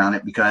practice around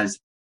it because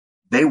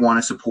they want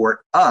to support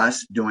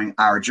us doing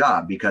our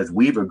job, because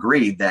we've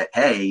agreed that,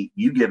 hey,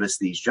 you give us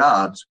these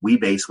jobs, we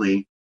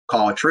basically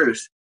call a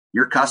truce.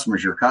 Your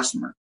customer's your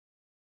customer.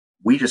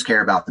 We just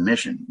care about the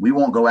mission. We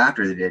won't go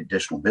after the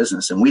additional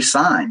business. And we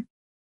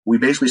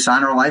basically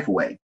sign our life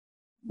away,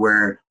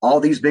 where all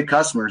these big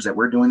customers that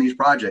we're doing these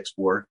projects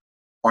for,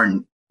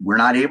 we're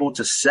not able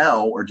to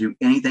sell or do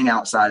anything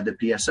outside the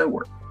PSO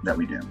work that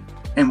we do.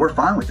 And we're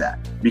fine with that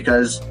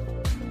because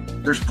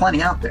there's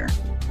plenty out there.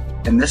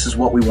 And this is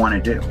what we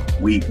want to do.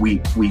 We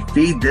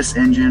feed this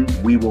engine,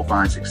 we will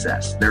find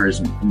success. There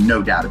is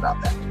no doubt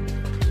about that.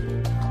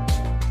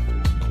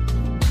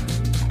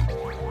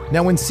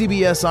 Now, when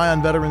CBS Eye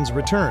on Veterans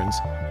returns,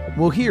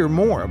 we'll hear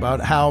more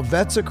about how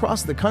vets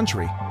across the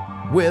country,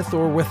 with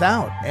or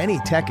without any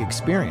tech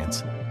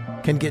experience,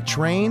 can get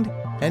trained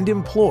and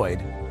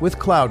employed with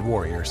Cloud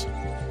Warriors.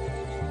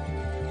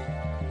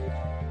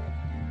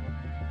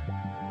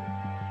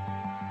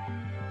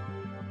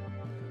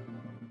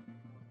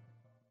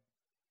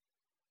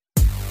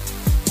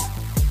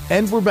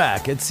 And we're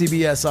back at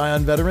CBS Eye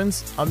on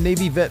Veterans. I'm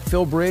Navy vet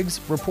Phil Briggs,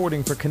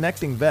 reporting for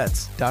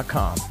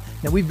ConnectingVets.com.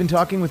 Now, we've been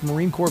talking with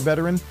Marine Corps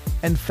veteran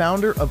and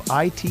founder of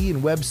IT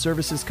and web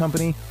services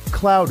company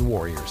Cloud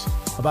Warriors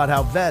about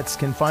how vets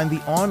can find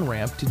the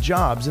on-ramp to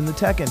jobs in the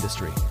tech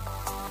industry.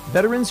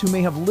 Veterans who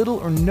may have little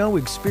or no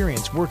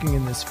experience working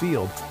in this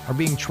field are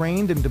being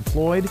trained and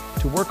deployed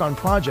to work on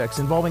projects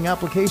involving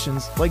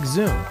applications like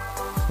Zoom.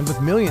 And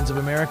with millions of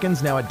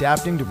Americans now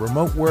adapting to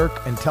remote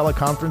work and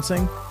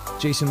teleconferencing,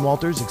 Jason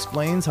Walters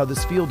explains how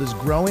this field is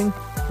growing,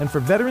 and for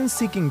veterans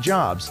seeking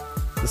jobs,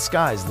 the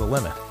sky's the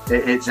limit.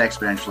 It's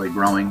exponentially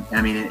growing.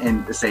 I mean,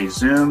 and to say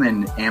Zoom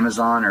and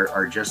Amazon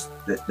are just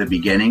the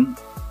beginning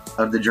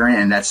of the journey,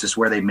 and that's just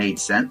where they made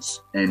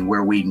sense and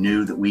where we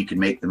knew that we could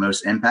make the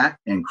most impact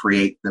and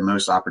create the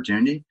most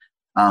opportunity.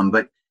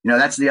 But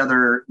that's the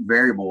other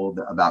variable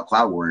about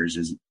Cloud Warriors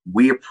is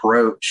we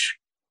approach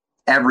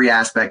every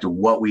aspect of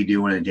what we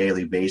do on a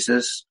daily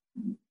basis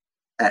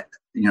at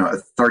a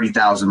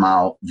 30,000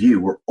 mile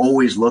view. We're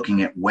always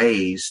looking at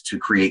ways to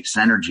create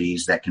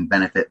synergies that can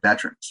benefit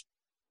veterans.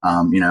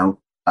 A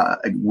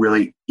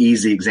really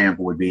easy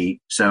example would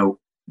be, so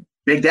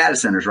big data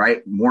centers,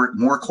 right?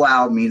 More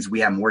cloud means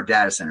we have more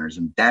data centers.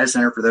 And data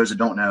center, for those that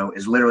don't know,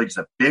 is literally just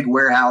a big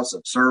warehouse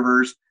of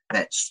servers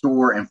that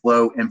store and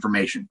flow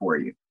information for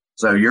you.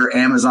 So your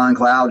Amazon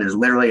cloud is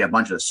literally a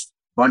bunch of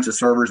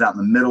servers out in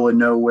the middle of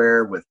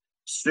nowhere with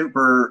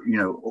super,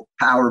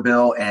 power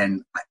bill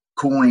and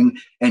cooling,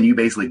 and you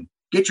basically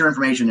get your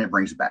information and it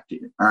brings it back to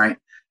you. All right.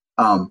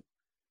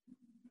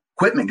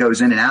 Equipment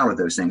goes in and out of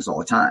those things all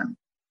the time.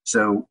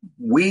 So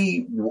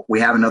we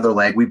have another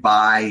leg. We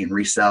buy and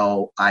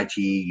resell IT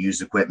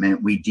used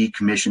equipment. We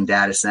decommission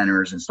data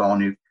centers, install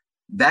new.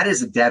 That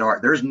is a dead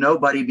art. There's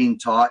nobody being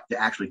taught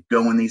to actually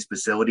go in these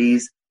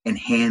facilities and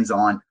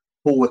hands-on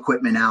pull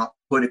equipment out,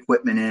 put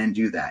equipment in,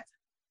 do that.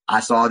 I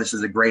saw this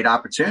as a great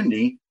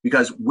opportunity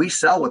because we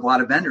sell with a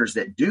lot of vendors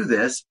that do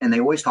this, and they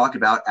always talk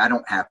about, I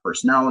don't have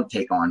personnel to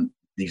take on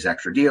these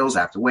extra deals.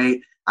 I have to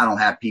wait. I don't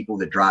have people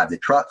that drive the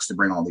trucks to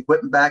bring all the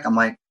equipment back. I'm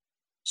like,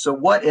 so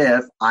what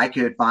if I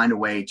could find a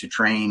way to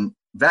train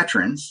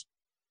veterans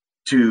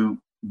to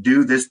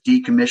do this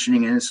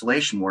decommissioning and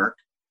installation work,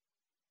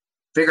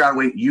 figure out a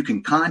way you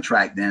can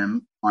contract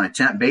them on a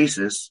temp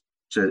basis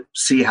to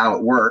see how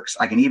it works.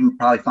 I can even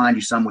probably find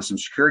you some with some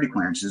security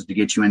clearances to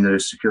get you into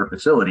those secure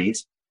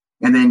facilities.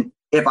 And then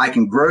if I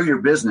can grow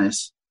your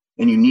business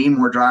and you need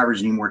more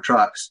drivers, you need more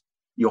trucks,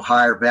 you'll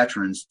hire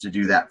veterans to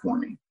do that for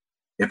me.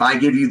 If I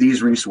give you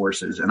these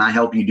resources and I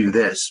help you do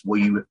this, will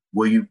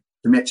you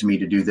commit to me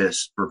to do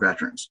this for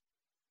veterans?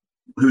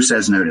 Who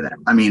says no to that?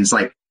 I mean, it's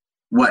like,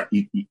 what?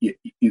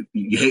 You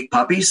hate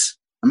puppies?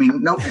 I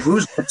mean, no,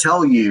 who's going to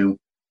tell you,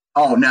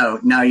 oh, no,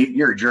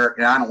 you're a jerk.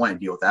 And I don't want to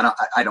deal with that.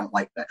 I don't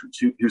like veterans.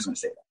 Who's going to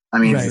say that? I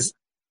mean, right.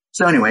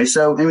 So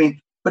anyway,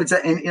 but it's,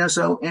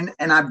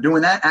 and I'm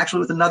doing that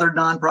actually with another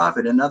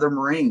nonprofit, another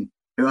Marine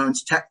who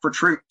owns Tech for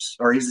Troops,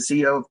 or he's the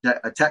CEO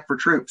of Tech for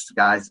Troops,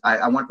 guys.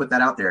 I want to put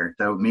that out there.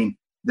 So, I mean,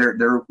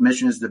 their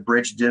mission is to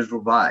bridge digital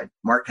divide.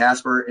 Mark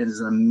Casper is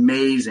an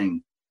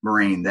amazing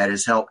Marine that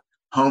has helped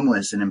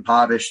homeless and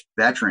impoverished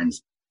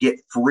veterans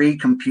get free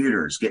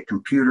computers, get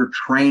computer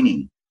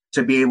training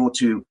to be able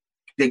to,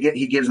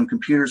 he gives them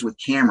computers with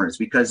cameras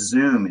because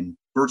Zoom and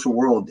virtual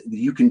world,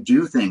 you can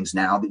do things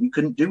now that you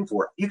couldn't do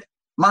before.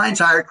 My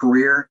entire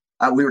career,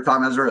 we were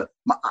talking about this earlier,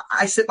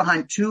 I sit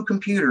behind 2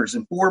 computers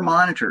and 4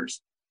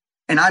 monitors,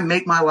 and I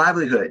make my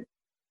livelihood.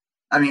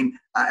 I mean,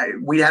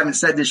 we haven't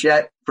said this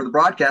yet for the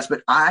broadcast,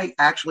 but I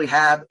actually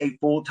have a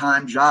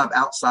full-time job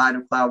outside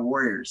of Cloud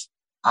Warriors.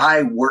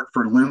 I work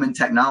for Lumen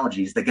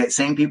Technologies. The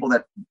same people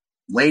that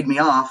laid me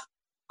off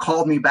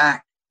called me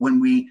back when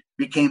we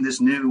became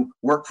this new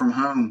work from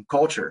home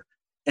culture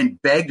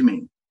and begged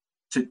me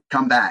to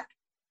come back.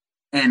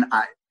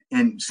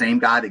 And same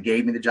guy that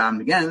gave me the job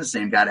again, the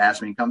same guy that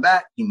asked me to come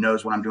back, he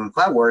knows what I'm doing with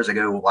Cloud Warriors. I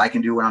go, well, I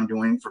can do what I'm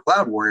doing for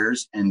Cloud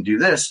Warriors and do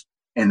this,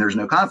 and there's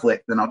no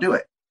conflict, then I'll do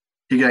it.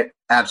 He go,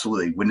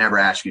 absolutely, would never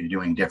ask you to do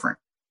anything different.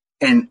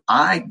 And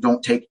I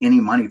don't take any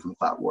money from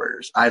Cloud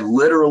Warriors. I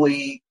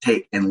literally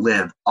take and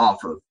live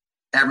off of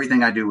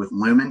everything I do with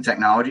Lumen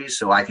Technologies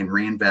so I can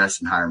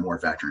reinvest and hire more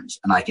veterans,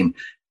 and I can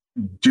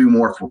do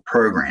more for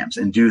programs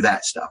and do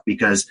that stuff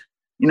because,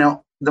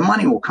 the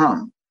money will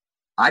come.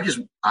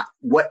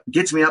 What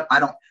gets me up,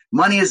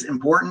 money is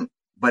important,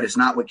 but it's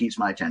not what keeps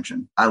my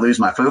attention. I lose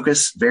my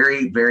focus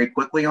very, very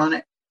quickly on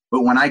it.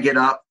 But when I get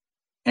up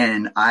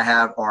and I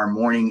have our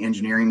morning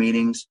engineering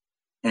meetings,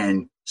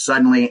 and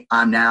suddenly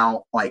I'm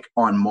now like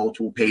on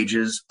multiple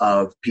pages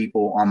of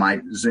people on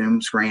my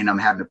Zoom screen, I'm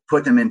having to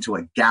put them into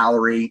a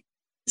gallery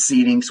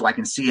seating so I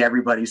can see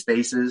everybody's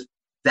faces.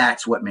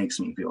 That's what makes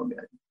me feel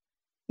good.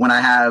 When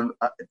I have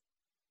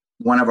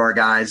one of our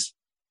guys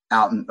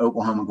out in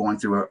Oklahoma going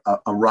through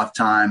a rough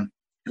time,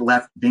 he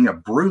left being a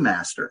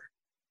brewmaster,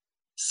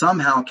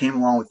 somehow came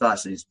along with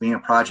us. He's being a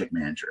project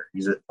manager.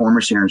 He's a former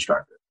SEER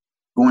instructor,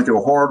 going through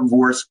a horrible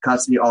divorce,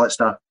 custody, all that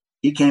stuff.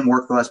 He came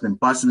work for us, been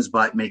busting his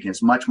butt, making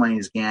as much money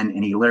as he can.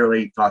 And he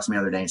literally talks to me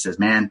the other day and says,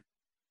 man,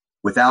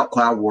 without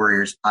Cloud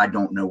Warriors, I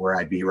don't know where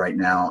I'd be right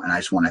now. And I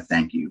just want to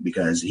thank you,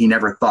 because he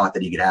never thought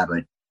that he could have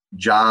a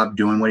job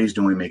doing what he's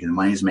doing, making the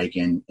money he's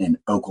making in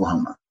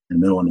Oklahoma, in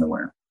the middle of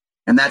nowhere.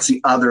 And that's the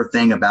other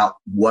thing about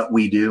what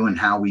we do and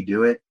how we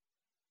do it.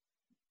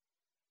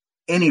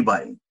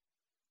 Anybody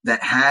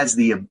that has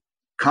the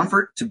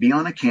comfort to be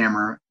on a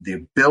camera, the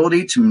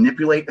ability to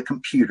manipulate a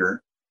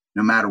computer,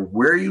 no matter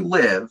where you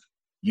live,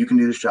 you can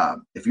do this job.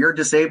 If you're a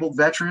disabled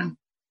veteran,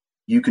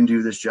 you can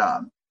do this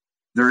job.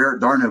 There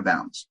are no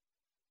bounds.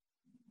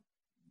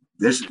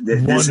 This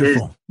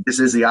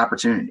is the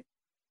opportunity.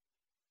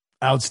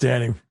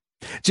 Outstanding.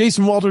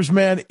 Jason Walters,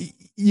 man,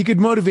 you could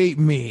motivate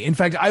me. In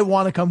fact, I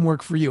want to come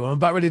work for you. I'm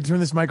about ready to turn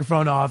this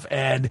microphone off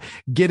and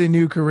get a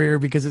new career,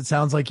 because it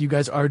sounds like you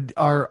guys are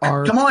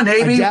come on,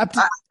 Navy. I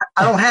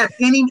don't have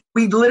any.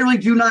 We literally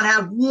do not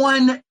have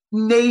one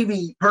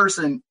Navy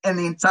person in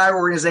the entire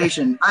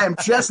organization. I am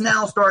just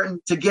now starting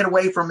to get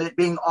away from it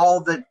being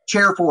all the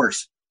chair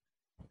force.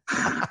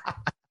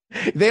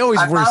 They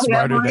always were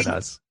smarter than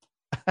us.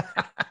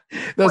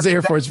 Those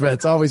Air Force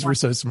vets always were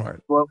so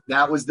smart. Well,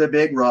 that was the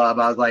big rub.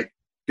 I was like,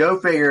 go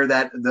figure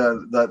that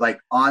the like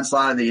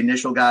onslaught of the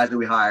initial guys that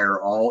we hire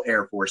are all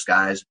Air Force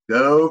guys.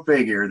 Go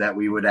figure that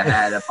we would have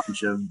had a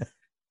bunch of.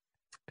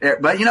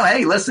 But,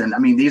 hey, listen, I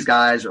mean, these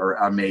guys are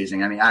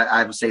amazing. I mean,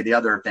 I would say the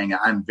other thing,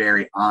 I'm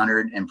very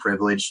honored and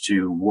privileged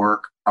to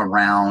work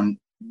around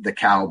the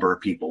caliber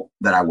of people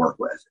that I work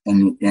with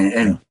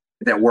and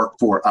that work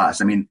for us.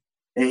 I mean,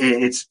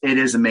 it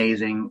is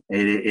amazing.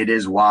 It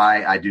is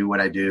why I do what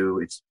I do.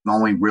 It's the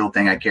only real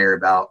thing I care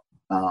about.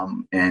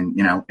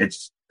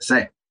 It's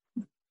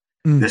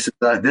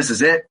this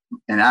is it.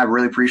 And I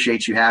really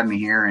appreciate you having me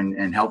here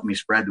and helping me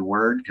spread the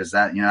word, because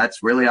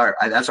that's really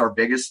that's our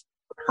biggest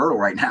hurdle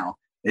right now.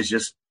 Is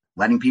just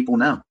letting people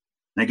know.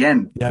 And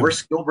again, we're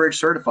SkillBridge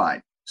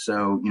certified.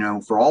 So,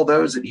 for all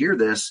those that hear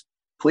this,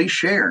 please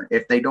share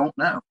if they don't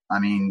know. I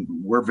mean,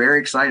 we're very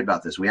excited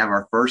about this. We have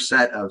our first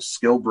set of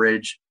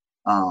SkillBridge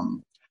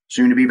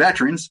soon to be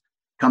veterans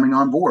coming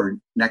on board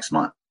next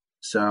month.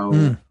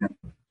 So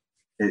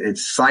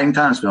it's exciting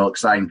times, Phil.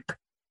 Exciting.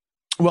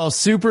 Well,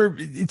 super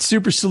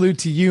salute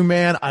to you,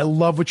 man. I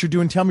love what you're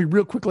doing. Tell me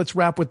real quick, let's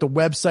wrap with the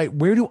website.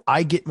 Where do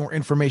I get more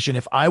information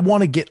if I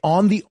want to get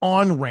on the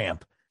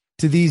on-ramp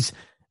to these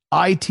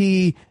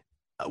IT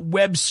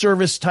web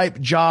service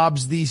type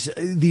jobs,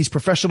 these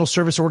professional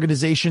service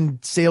organization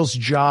sales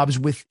jobs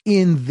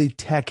within the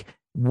tech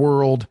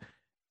world,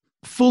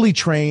 fully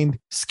trained,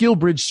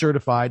 SkillBridge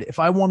certified? If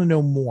I want to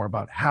know more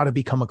about how to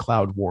become a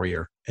cloud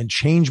warrior and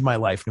change my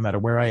life, no matter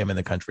where I am in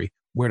the country,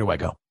 where do I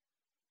go?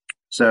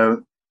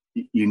 So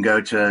you can go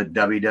to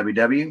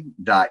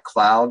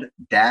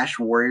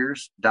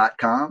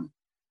www.cloud-warriors.com.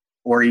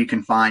 Or you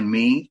can find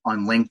me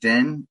on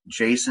LinkedIn,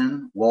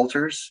 Jason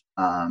Walters.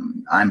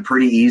 I'm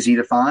pretty easy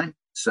to find.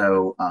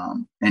 So,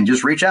 and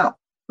just reach out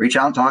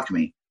and talk to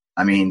me.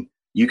 I mean,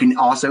 you can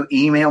also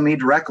email me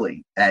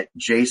directly at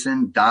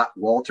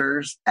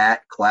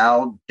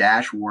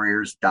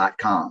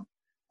jason.walters@cloud-warriors.com.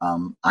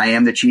 I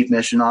am the Chief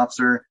Mission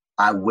Officer.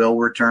 I will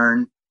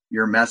return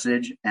your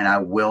message, and I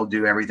will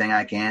do everything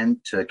I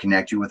can to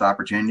connect you with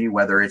opportunity,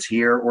 whether it's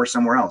here or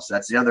somewhere else.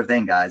 That's the other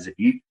thing, guys.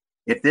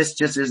 If this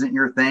just isn't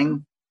your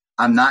thing,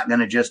 I'm not going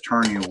to just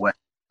turn you away.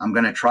 I'm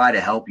going to try to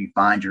help you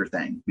find your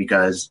thing,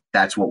 because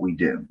that's what we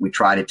do. We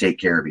try to take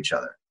care of each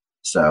other.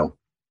 So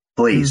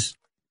please,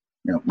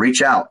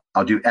 reach out.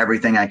 I'll do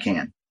everything I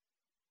can.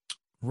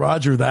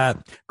 Roger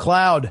that.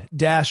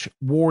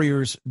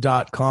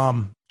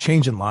 Cloud-warriors.com.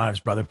 Changing lives,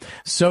 brother.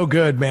 So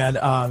good, man.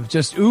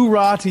 Just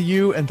oorah to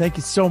you. And thank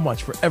you so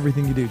much for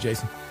everything you do,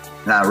 Jason.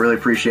 I really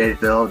appreciate it,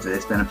 Phil.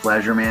 It's been a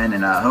pleasure, man.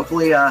 And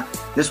hopefully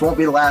this won't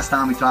be the last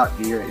time we talk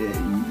to you.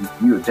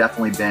 You have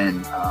definitely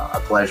been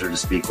a pleasure to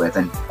speak with.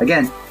 And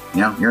again,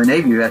 you're a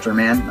Navy veteran,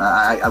 man.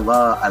 I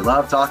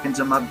love talking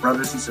to my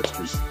brothers and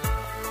sisters.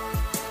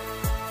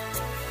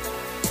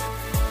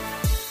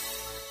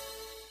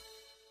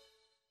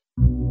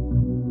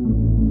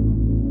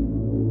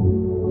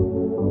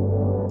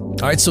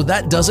 All right, so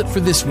that does it for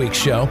this week's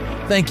show.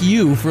 Thank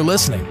you for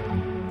listening.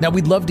 Now,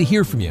 we'd love to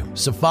hear from you,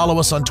 so follow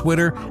us on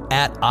Twitter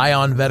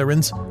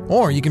 @IonVeterans,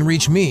 or you can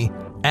reach me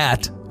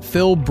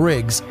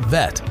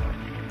 @PhilBriggsVet.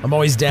 I'm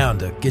always down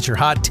to get your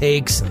hot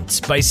takes and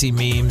spicy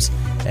memes,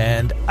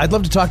 and I'd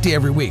love to talk to you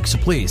every week, so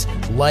please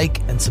like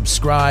and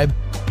subscribe.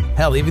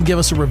 Hell, even give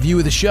us a review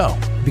of the show,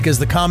 because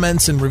the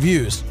comments and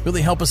reviews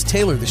really help us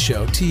tailor the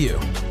show to you.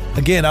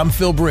 Again, I'm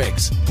Phil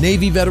Briggs,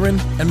 Navy veteran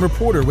and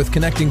reporter with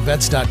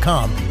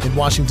ConnectingVets.com in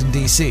Washington,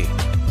 D.C.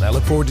 And I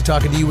look forward to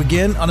talking to you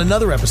again on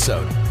another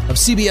episode of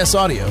CBS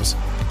Audio's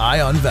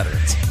Eye on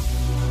Veterans.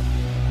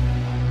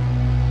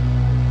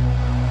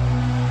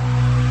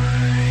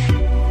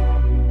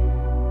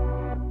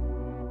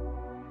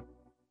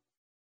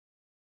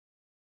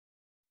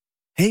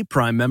 Hey,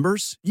 Prime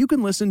members, you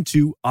can listen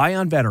to Eye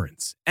on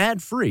Veterans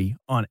ad-free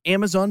on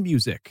Amazon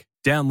Music.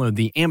 Download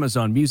the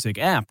Amazon Music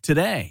app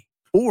today.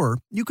 Or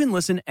you can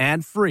listen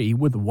ad-free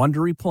with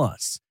Wondery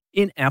Plus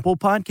in Apple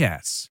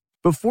Podcasts.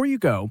 Before you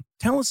go,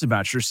 tell us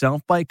about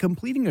yourself by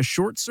completing a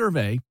short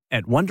survey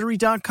at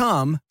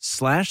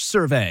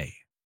Wondery.com/survey.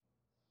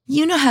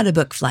 You know how to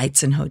book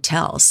flights and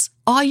hotels.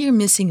 All you're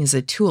missing is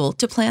a tool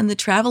to plan the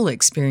travel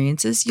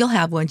experiences you'll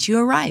have once you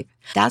arrive.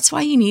 That's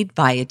why you need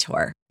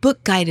Viator.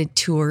 Book guided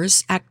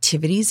tours,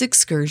 activities,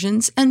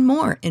 excursions, and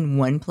more in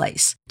one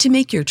place to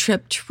make your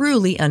trip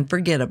truly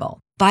unforgettable.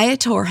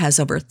 Viator has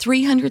over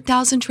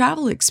 300,000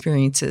 travel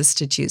experiences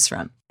to choose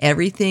from.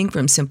 Everything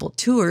from simple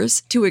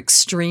tours to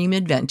extreme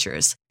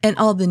adventures and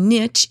all the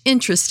niche,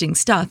 interesting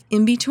stuff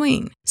in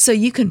between. So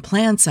you can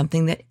plan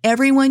something that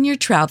everyone you're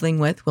traveling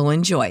with will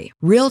enjoy.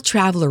 Real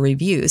traveler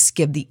reviews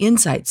give the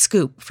inside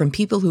scoop from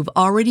people who've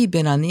already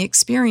been on the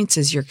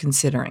experiences you're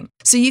considering.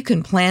 So you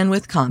can plan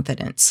with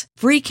confidence.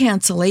 Free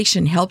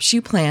cancellation helps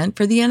you plan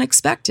for the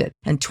unexpected.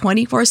 And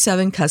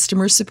 24/7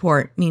 customer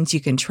support means you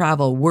can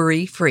travel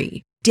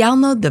worry-free.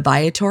 Download the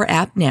Viator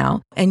app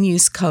now and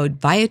use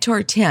code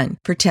Viator10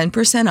 for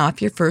 10%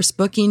 off your first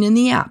booking in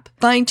the app.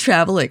 Find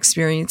travel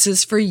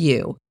experiences for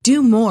you.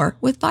 Do more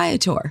with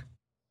Viator.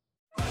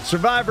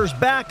 Survivor's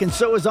back, and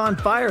so is On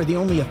Fire, the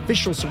only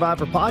official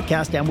Survivor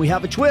podcast, and we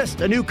have a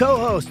twist, a new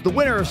co-host, the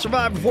winner of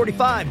Survivor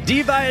 45,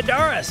 Dee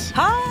Valladares.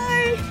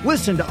 Hi!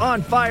 Listen to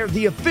On Fire,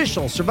 the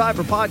official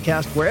Survivor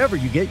podcast, wherever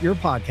you get your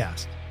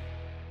podcast.